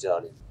 Thank you,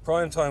 darling.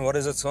 Prime time. What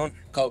is it, son?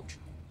 Coach,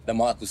 the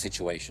Michael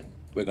situation.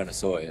 We're gonna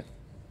sort it.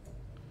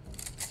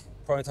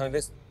 Prime time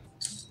this.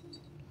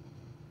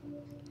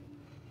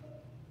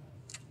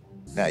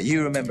 Now,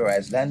 you remember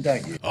Aslan,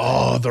 don't you?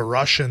 Oh, the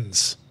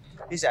Russians.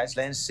 He's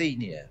Aslan's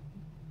senior,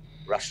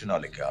 Russian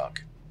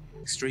oligarch.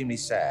 Extremely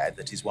sad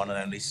that his one and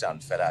only son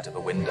fell out of a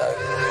window.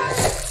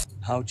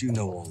 How do you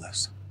know all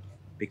this?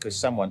 Because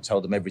someone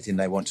told them everything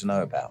they want to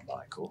know about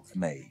Michael.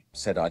 Me.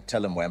 Said I'd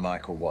tell them where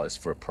Michael was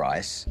for a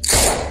price.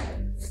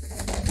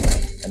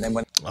 And then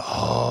when...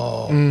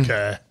 Oh,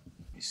 okay.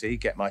 You see,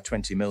 get my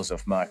 20 mils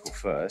off Michael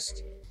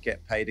first.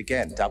 Get paid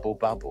again, double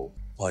bubble.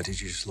 Why did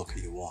you just look at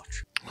your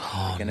watch?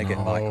 You're going to get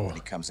Michael when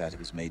he comes out of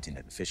his meeting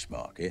at the fish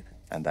market,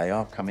 and they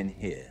are coming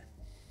here.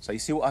 So you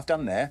see what I've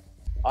done there?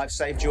 I've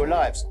saved your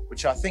lives,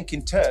 which I think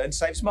in turn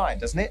saves mine,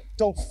 doesn't it?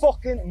 Don't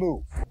fucking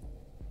move.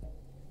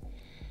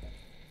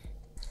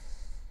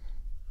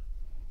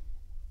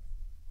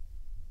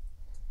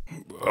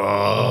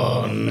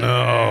 Oh,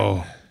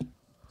 no.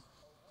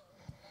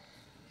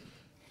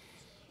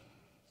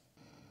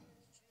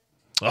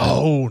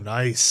 Oh,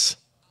 nice.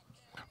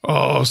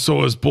 Oh,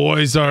 so his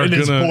boys are And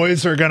his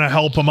boys are gonna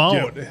help him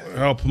out.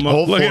 Help him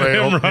out. Look at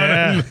him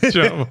running.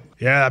 Yeah.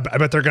 Yeah, I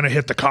bet they're gonna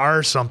hit the car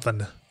or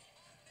something.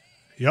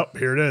 Yep,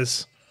 here it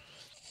is.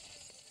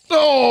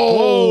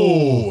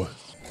 Oh!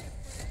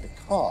 The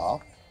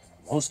car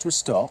rolls to a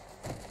stop,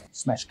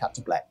 smash cut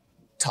to black.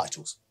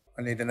 Titles.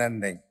 I need an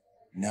ending.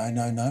 No,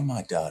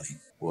 my darling.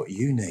 What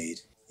you need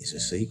is a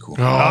sequel.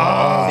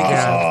 Oh. Think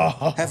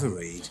yourself. Have a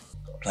read.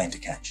 Plane to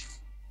catch.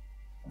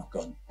 I'm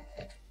gone.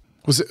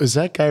 Was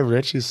that guy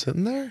Ritchie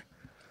sitting there?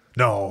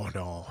 No.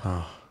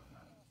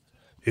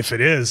 If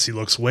it is, he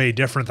looks way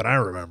different than I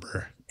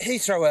remember.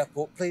 Heathrow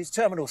Airport, please.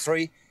 Terminal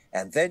 3.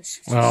 And then to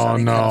Oh,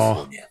 sunny no.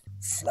 California.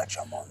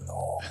 Fletcher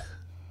Mondo.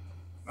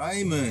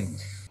 Raymond.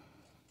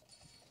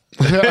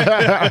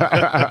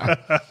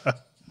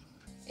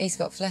 He's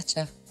got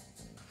Fletcher.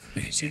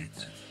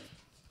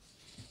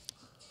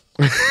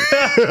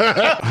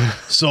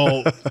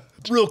 So,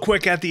 real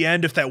quick at the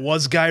end, if that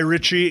was Guy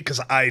Ritchie, because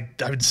I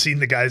haven't seen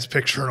the guy's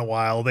picture in a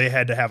while, they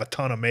had to have a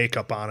ton of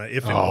makeup on it.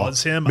 If it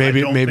was him, I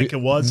don't think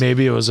it was.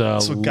 Maybe it was a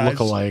So guys,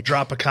 lookalike.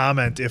 drop a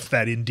comment if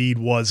that indeed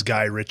was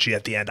Guy Ritchie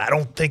at the end. I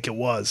don't think it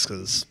was,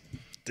 because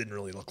it didn't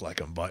really look like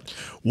him. But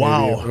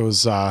wow, Maybe it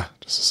was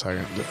just a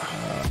second.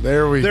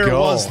 There we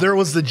go. There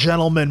was the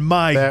gentleman.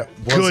 My That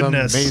was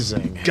goodness,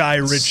 amazing. Guy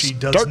Ritchie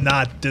does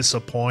not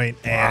disappoint.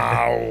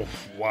 And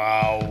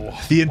Wow.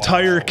 the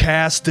entire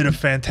cast did a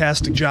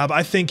fantastic job.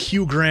 I think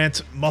Hugh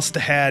Grant must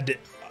have had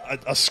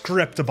a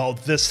script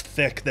about this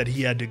thick that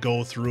he had to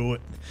go through.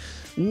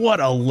 What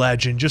a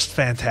legend. Just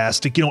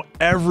fantastic. You know,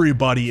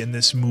 everybody in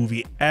this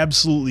movie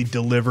absolutely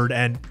delivered.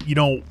 And, you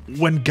know,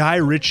 when Guy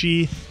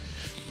Ritchie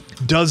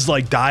does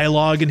like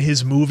dialogue in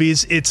his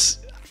movies,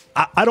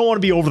 I don't want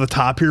to be over the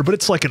top here, but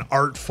it's like an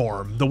art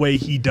form, the way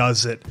he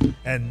does it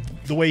and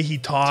the way he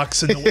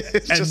talks and,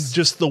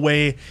 just the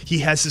way he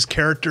has his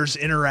characters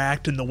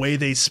interact and the way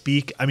they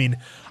speak. I mean,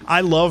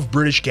 I love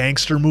British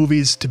gangster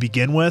movies to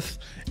begin with,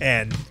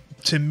 and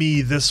to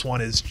me, this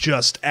one is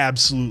just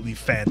absolutely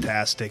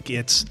fantastic.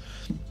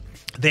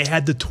 They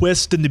had the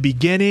twist in the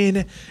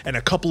beginning and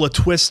a couple of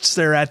twists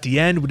there at the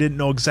end. We didn't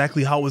know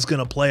exactly how it was going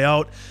to play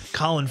out.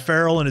 Colin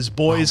Farrell and his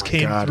boys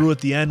came through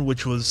at the end,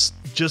 which was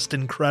just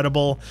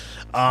incredible.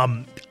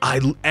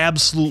 I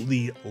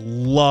absolutely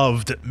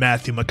loved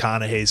Matthew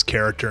McConaughey's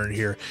character in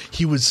here.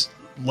 He was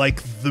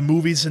like the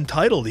movie's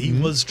entitled. He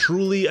was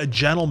truly a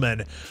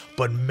gentleman.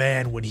 But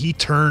man, when he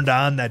turned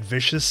on that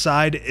vicious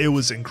side, it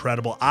was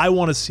incredible. I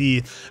want to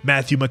see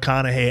Matthew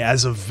McConaughey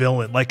as a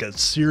villain, like a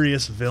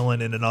serious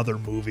villain in another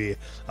movie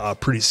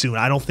pretty soon.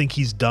 I don't think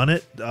he's done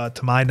it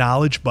to my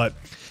knowledge, but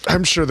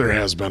I'm sure there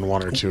has been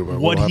one or two. But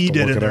what he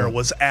did in there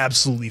was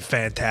absolutely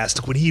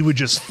fantastic. When he would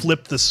just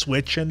flip the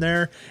switch in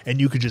there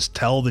and you could just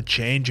tell the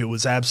change, it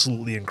was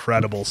absolutely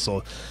incredible.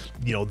 So,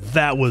 you know,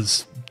 that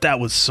was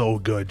so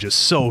good, just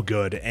so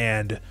good.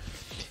 And,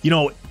 you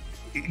know,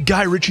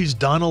 Guy Ritchie's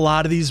done a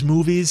lot of these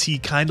movies. He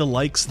kind of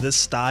likes this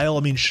style.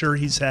 I mean, sure,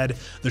 he's had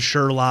the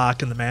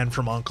Sherlock and the Man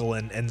from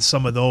U.N.C.L.E. and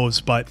some of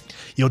those, but,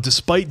 you know,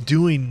 despite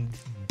doing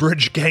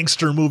British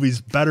gangster movies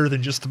better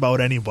than just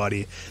about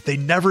anybody, they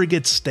never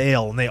get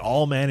stale, and they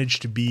all manage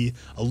to be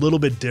a little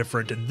bit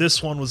different, and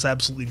this one was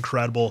absolutely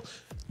incredible.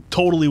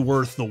 Totally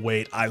worth the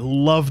wait. I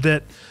loved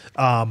it.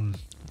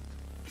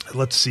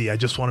 Let's see. I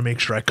just want to make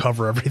sure I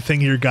cover everything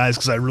here, guys,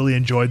 because I really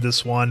enjoyed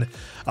this one.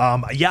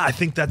 Yeah, I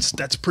think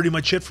that's pretty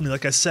much it for me.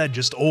 Like I said,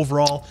 just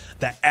overall,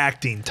 the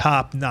acting,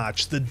 top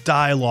notch, the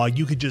dialogue.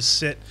 You could just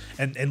sit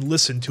and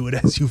listen to it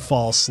as you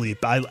fall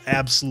asleep. I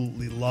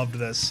absolutely loved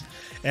this.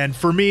 And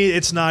for me,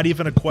 it's not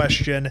even a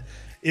question.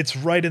 It's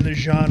right in the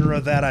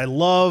genre that I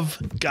love.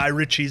 Guy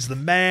Ritchie's the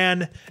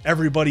man.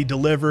 Everybody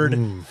delivered.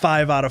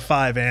 5 out of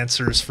 5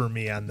 answers for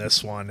me on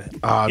this one.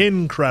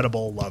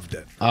 Incredible. Loved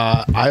it.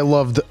 I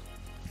loved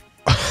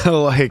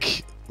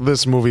like,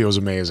 this movie was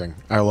amazing.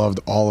 I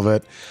loved all of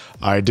it.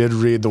 I did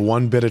read the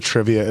one bit of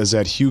trivia is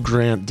that Hugh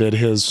Grant did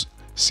his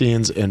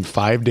scenes in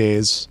 5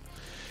 days,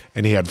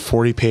 and he had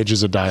 40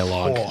 pages of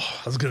dialogue. I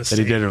was gonna that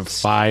he did in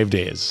 5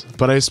 days.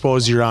 But I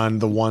suppose you're on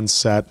the one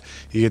set,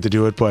 you get to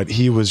do it. But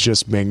he was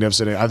just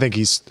magnificent. I think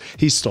he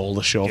stole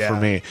the show for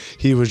me.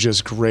 He was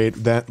just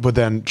great. But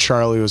then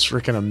Charlie was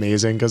freaking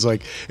amazing because,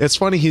 like, it's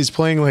funny, he's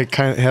playing like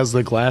kind of has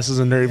the glasses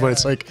and everything, but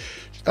it's like,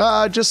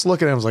 just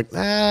looking at him, I was like,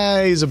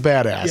 he's a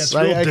badass. Yeah, it's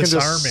real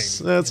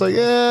disarming. It's like,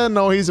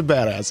 no, he's a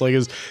badass.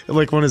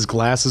 Like when his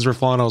glasses were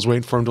falling, I was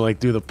waiting for him to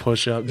like do the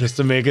push up just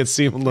to make it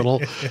seem a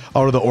little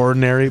out of the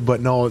ordinary.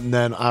 But no, and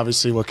then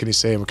obviously, what can you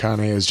say?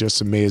 McConaughey is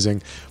just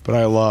amazing. But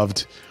I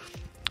loved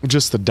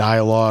just the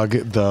dialogue,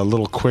 the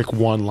little quick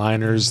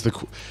one-liners,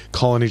 the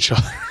calling each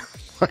other.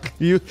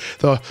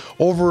 The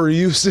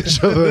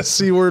overusage of the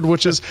C word,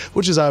 which is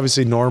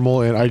obviously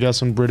normal, and I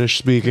guess in British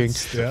speaking,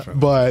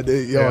 but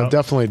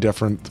definitely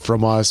different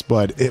from us.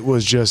 But it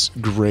was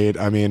just great.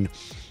 I mean,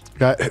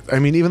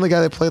 even the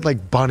guy that played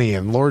like Bunny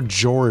and Lord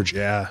George,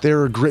 they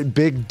were great.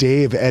 Big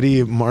Dave,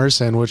 Eddie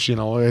Marsan, which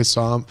I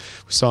saw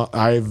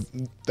him.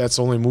 That's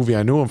the only movie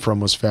I knew him from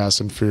was Fast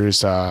and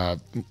Furious,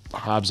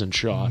 Hobbs and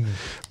Shaw.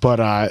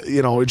 But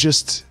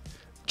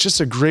just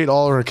a great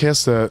all-around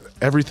cast.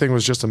 Everything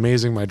was just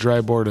amazing. My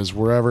dry board is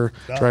wherever.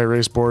 Dry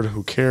erase board,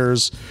 who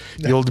cares?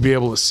 You'll be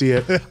able to see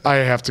it. I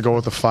have to go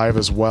with a 5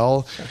 as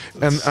well.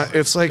 And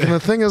it's like, and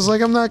the thing is,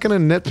 like, I'm not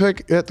going to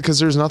nitpick it because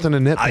there's nothing to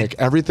nitpick.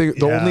 Everything.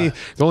 The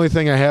only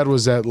thing I had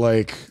was that,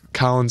 like,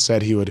 Colin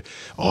said he would,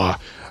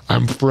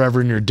 I'm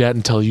forever in your debt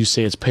until you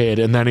say it's paid.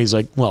 And then he's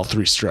like, well,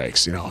 3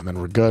 strikes, and then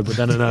we're good. But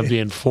then it ended up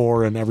being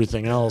 4 and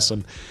everything else.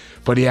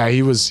 But yeah,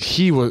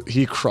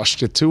 he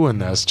crushed it too in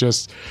this.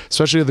 Just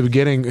especially at the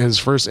beginning, his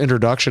first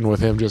introduction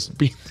with him, just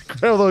being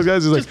all those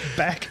guys. He's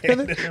like,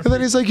 and then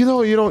he's like,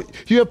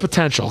 you have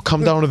potential.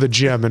 Come down to the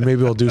gym and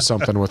maybe we'll do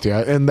something with you.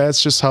 And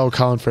that's just how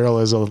Colin Farrell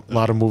is. A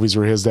lot of movies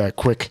where he has that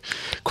quick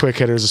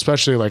hitters,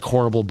 especially like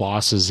Horrible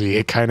Bosses.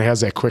 He kind of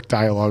has that quick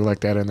dialogue like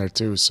that in there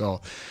too. So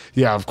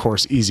yeah, of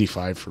course, easy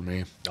 5 for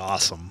me.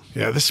 Awesome.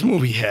 Yeah, this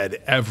movie had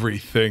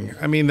everything.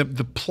 I mean,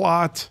 the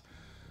plot.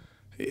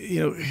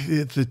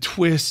 The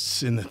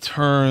twists and the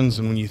turns,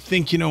 and when you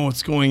think you know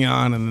what's going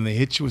on, and then they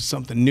hit you with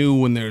something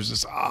new, and there's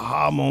this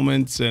aha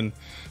moments, and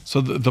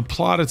so the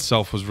plot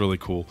itself was really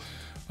cool.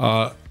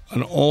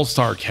 An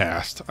all-star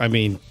cast. I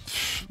mean,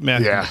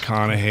 Matthew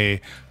McConaughey,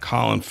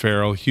 Colin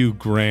Farrell, Hugh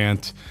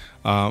Grant,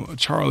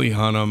 Charlie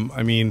Hunnam.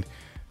 I mean,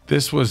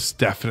 this was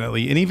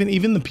definitely, and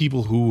even the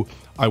people who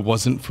I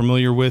wasn't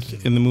familiar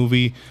with in the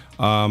movie,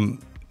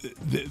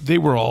 they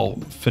were all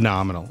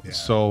phenomenal.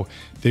 So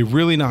they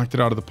really knocked it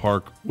out of the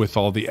park with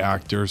all the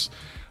actors.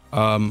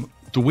 The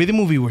way the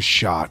movie was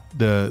shot,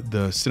 the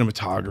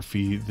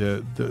cinematography,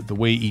 the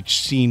way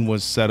each scene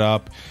was set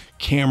up,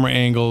 camera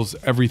angles,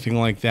 everything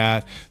like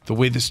that, the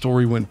way the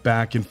story went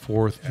back and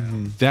forth,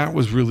 that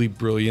was really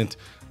brilliant.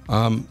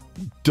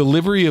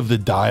 Delivery of the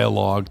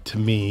dialogue to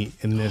me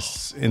in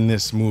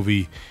this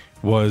movie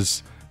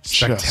was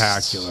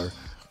spectacular.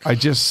 I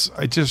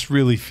just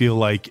really feel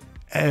like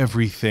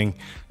everything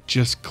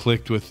just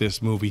clicked with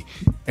this movie,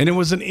 and it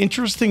was an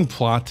interesting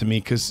plot to me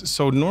because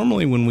so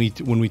normally when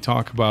we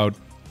talk about,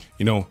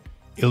 you know,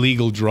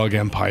 illegal drug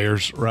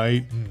empires,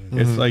 right?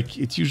 It's like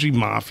it's usually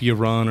mafia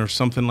run or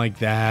something like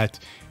that,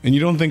 and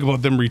you don't think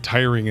about them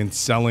retiring and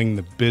selling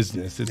the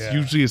business. It's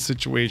usually a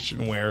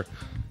situation where,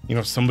 you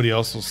know, somebody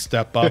else will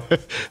step up.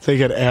 They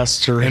get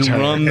asked to retire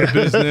and run the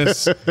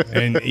business,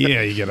 and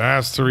yeah, you get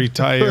asked to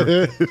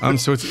retire.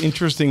 So it's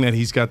interesting that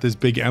he's got this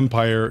big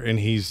empire and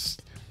he's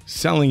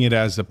selling it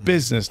as a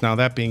business. Now,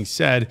 that being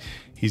said,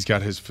 he's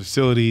got his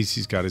facilities,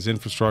 he's got his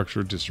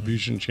infrastructure,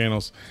 distribution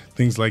channels,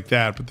 things like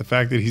that. But the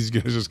fact that he's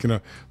just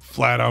gonna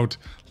flat out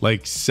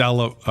like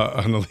sell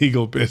an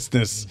illegal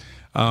business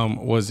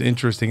was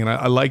interesting, and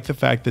I like the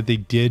fact that they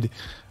did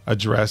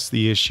address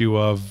the issue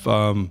of.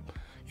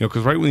 You know,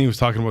 because right when he was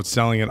talking about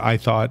selling it, I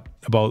thought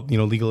about, you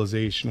know,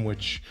 legalization,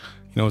 which,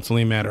 you know, it's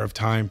only a matter of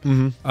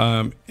time.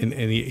 And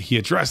he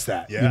addressed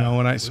that, you know,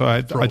 and I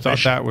thought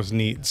that was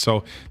neat.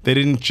 So they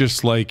didn't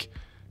just like,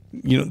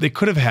 you know, they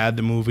could have had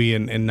the movie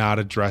and not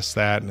address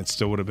that, and it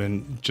still would have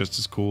been just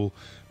as cool.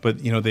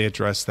 But, you know, they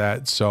addressed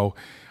that. So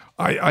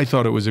I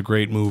thought it was a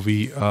great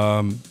movie. You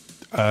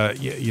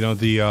know,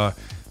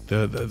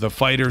 the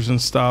fighters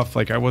and stuff,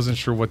 like I wasn't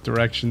sure what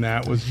direction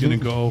that was gonna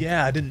go.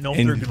 Yeah, I didn't know.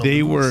 And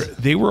they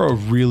were a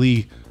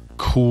really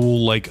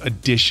cool like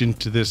addition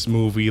to this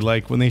movie.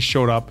 Like when they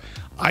showed up,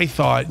 I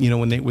thought, you know,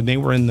 when they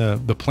were in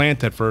the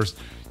plant at first,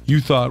 you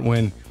thought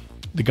when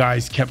the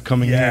guys kept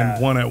coming in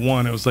one at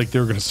one, it was like they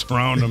were gonna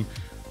surround them.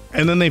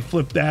 And then they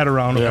flipped that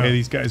around. Okay,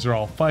 these guys are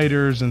all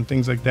fighters and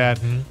things like that.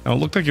 Now it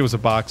looked like it was a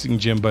boxing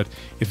gym, but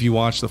if you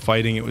watch the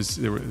fighting, it was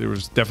there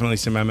was definitely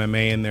some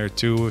MMA in there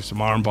too,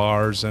 some arm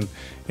bars and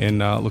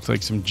looked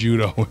like some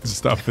judo and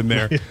stuff in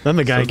there. Then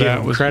the guy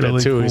gave him credit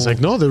really too. Cool. He's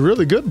like, "No, they're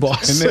really good,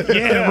 boss." And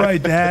then,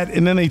 right, that.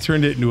 And then they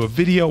turned it into a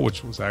video,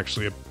 which was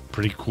actually a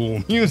pretty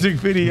cool music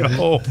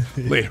video.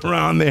 Later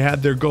on, they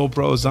had their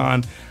GoPros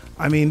on.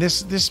 I mean,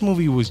 this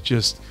movie was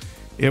just.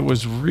 It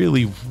was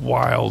really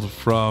wild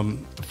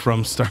from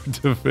start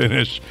to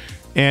finish.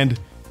 And,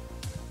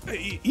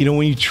 you know,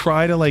 when you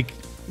try to, like,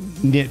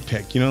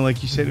 nitpick, you know,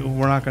 like you said,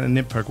 we're not going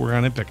to nitpick, we're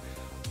going to nitpick.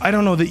 I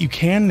don't know that you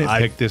can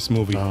nitpick this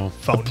movie.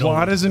 The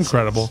plot is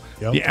incredible.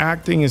 The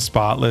acting is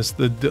spotless.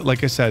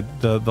 Like I said,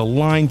 the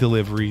line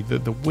delivery,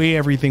 the way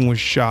everything was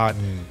shot.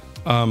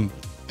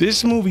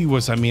 This movie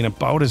was, I mean,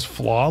 about as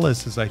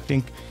flawless as I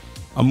think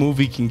a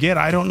movie can get.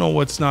 I don't know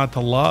what's not to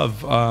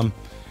love.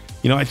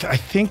 You know, I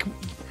think...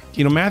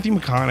 You know, Matthew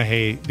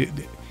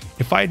McConaughey,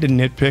 if I had to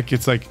nitpick,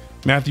 it's like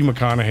Matthew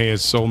McConaughey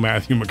is so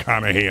Matthew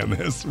McConaughey in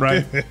this,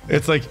 right?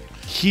 It's like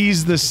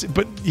he's this,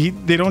 but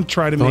they don't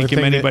try to make him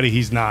anybody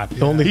he's not.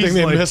 The only thing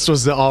they missed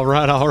was the all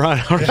right.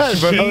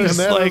 But he's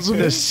like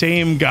the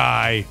same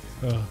guy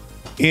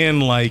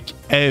in like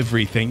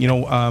everything, you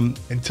know.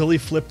 Until he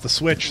flipped the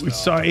switch. We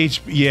saw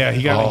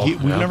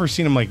we've never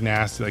seen him like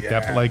nasty like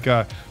that, but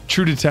like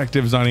True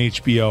Detective's on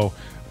HBO.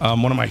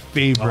 One of my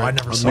favorite, I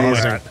never saw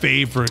that.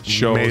 Favorite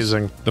shows.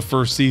 Amazing. The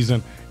first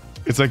season,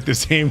 it's like the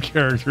same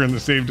character and the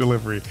same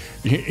delivery.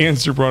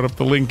 Answer brought up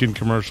the Lincoln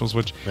commercials,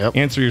 which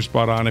Answer, you're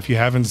spot on. If you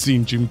haven't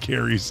seen Jim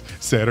Carrey's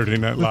Saturday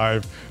Night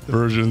Live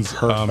versions,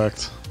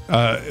 perfect.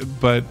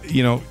 But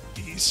you know,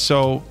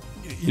 so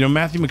you know,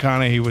 Matthew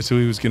McConaughey was who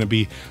he was going to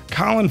be.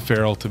 Colin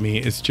Farrell to me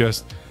is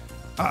just.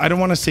 I don't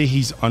want to say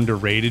he's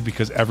underrated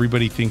because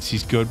everybody thinks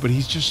he's good, but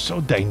he's just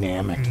so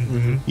dynamic.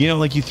 You know,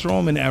 like you throw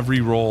him in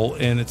every role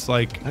and it's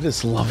like... I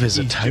just love his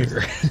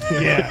attire.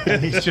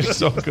 And he's just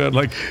so good.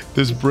 Like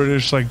this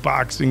British like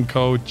boxing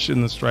coach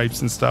and the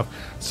stripes and stuff.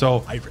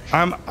 So Irish.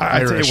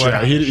 I tell you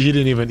what, he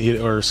didn't even eat,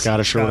 or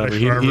Scottish or whatever.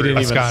 He didn't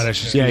even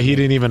Scottish. Yeah, he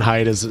didn't even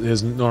hide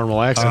his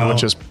normal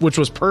accent, which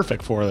was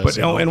perfect for this.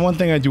 But and one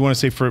thing I do want to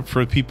say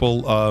for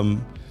people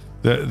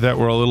that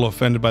were a little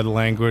offended by the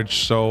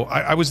language. So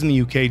I was in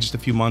the UK just a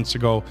few months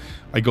ago.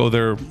 I go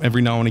there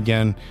every now and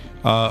again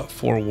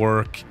for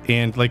work,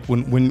 and like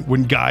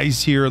when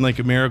guys here in like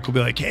America will be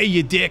like, "Hey,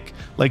 you dick,"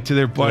 like to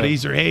their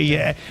buddies, or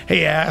 "Hey,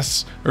 hey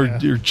ass," or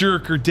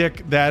jerk or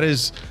dick. That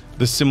is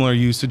the similar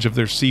usage of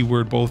their C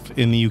word both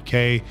in the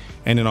UK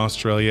and in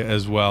Australia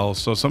as well.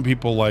 So some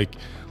people like.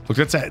 Look,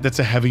 that's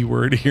a heavy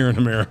word here in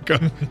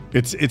America.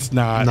 It's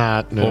not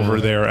over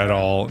there at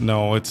all.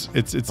 No, it's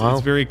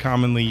very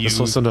commonly used.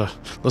 Just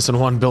listen to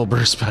one Bill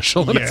Burr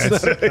special. Yeah,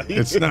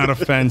 it's not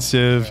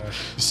offensive.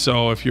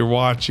 So if you're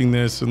watching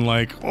this and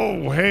like,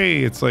 oh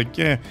hey, it's like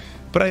yeah.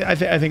 But I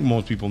think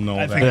most people know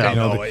that. They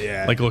know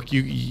it. Like, look,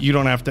 you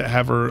don't have to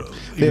have her.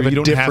 You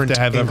don't have to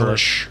have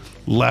English.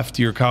 Ever left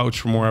your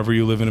couch from wherever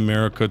you live in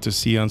America to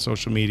see on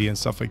social media and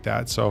stuff like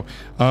that. So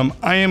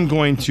I am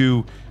going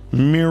to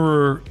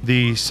mirror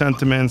the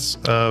sentiments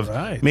of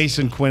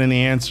Mason Quinn and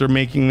The Answer,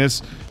 making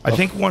this, I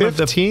think, one of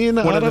the few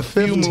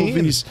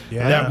movies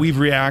that we've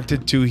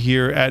reacted to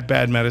here at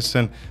Bad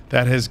Medicine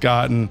that has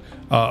gotten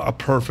a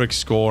perfect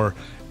score.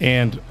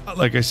 And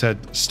like I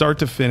said, start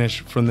to finish,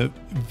 from the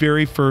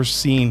very first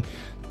scene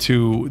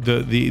to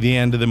the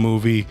end of the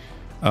movie,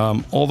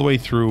 all the way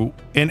through.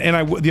 And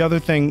the other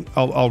thing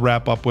I'll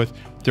wrap up with,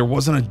 there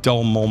wasn't a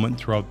dull moment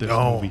throughout this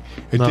movie.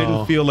 It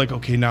didn't feel like,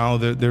 okay, now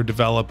they're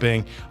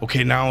developing.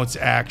 Okay, now it's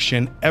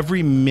action.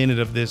 Every minute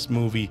of this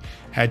movie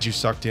had you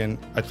sucked in.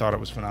 I thought it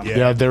was phenomenal.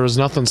 Yeah, there was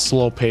nothing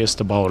slow paced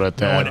about it.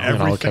 That,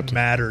 and everything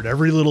mattered.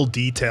 Every little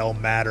detail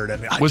mattered. I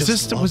mean, was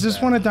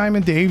this one of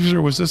Diamond Dave's,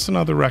 or was this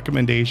another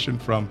recommendation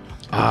from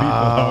the people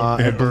out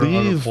there? I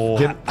believe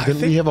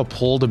didn't we have a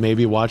poll to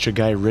maybe watch a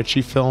Guy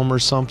Ritchie film or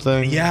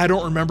something? Yeah, I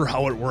don't remember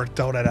how it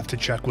worked out. I'd have to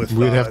check with.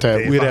 We'd have to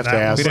ask. We'd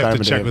have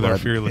to check with our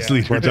fearless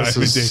leader, Diamond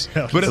Dave.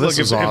 But look,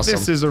 if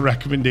this is a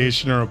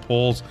recommendation or a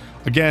polls,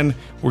 again,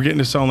 we're getting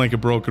to sound like a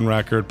broken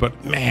record.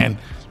 But man,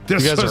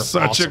 this was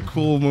such a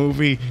cool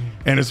movie,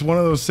 and it's one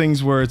of those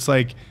things where it's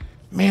like,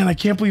 man, I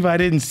can't believe I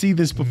didn't see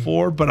this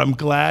before, but I'm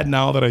glad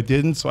now that I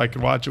didn't, so I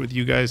could watch it with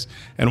you guys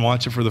and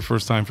watch it for the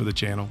first time for the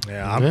channel.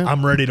 Yeah,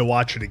 I'm ready to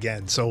watch it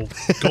again. So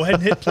go ahead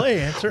and hit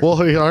play, Answer.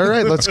 Well, all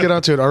right, let's get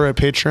on to it. All right,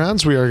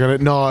 Patreons, we are going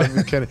to... No,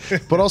 I'm kidding.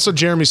 But also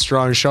Jeremy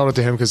Strong, shout out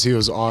to him because he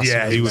was awesome.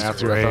 Yeah, he was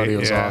Matthew. I thought he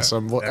was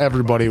awesome. Well,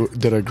 everybody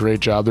did a great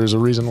job. There's a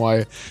reason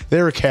why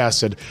they were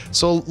casted.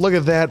 So look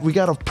at that. We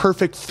got a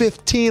perfect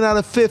 15 out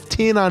of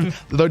 15 on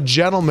The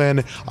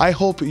Gentleman. I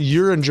hope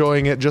you're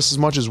enjoying it just as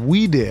much as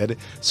we did.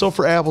 So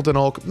for Appleton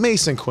Oak,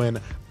 Mason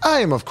Quinn, I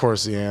am, of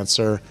course, the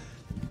answer.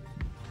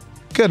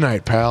 Good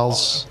night,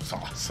 pals.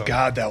 Awesome.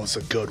 God, that was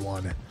a good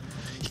one.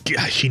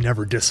 She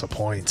never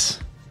disappoints.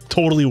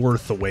 Totally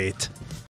worth the wait.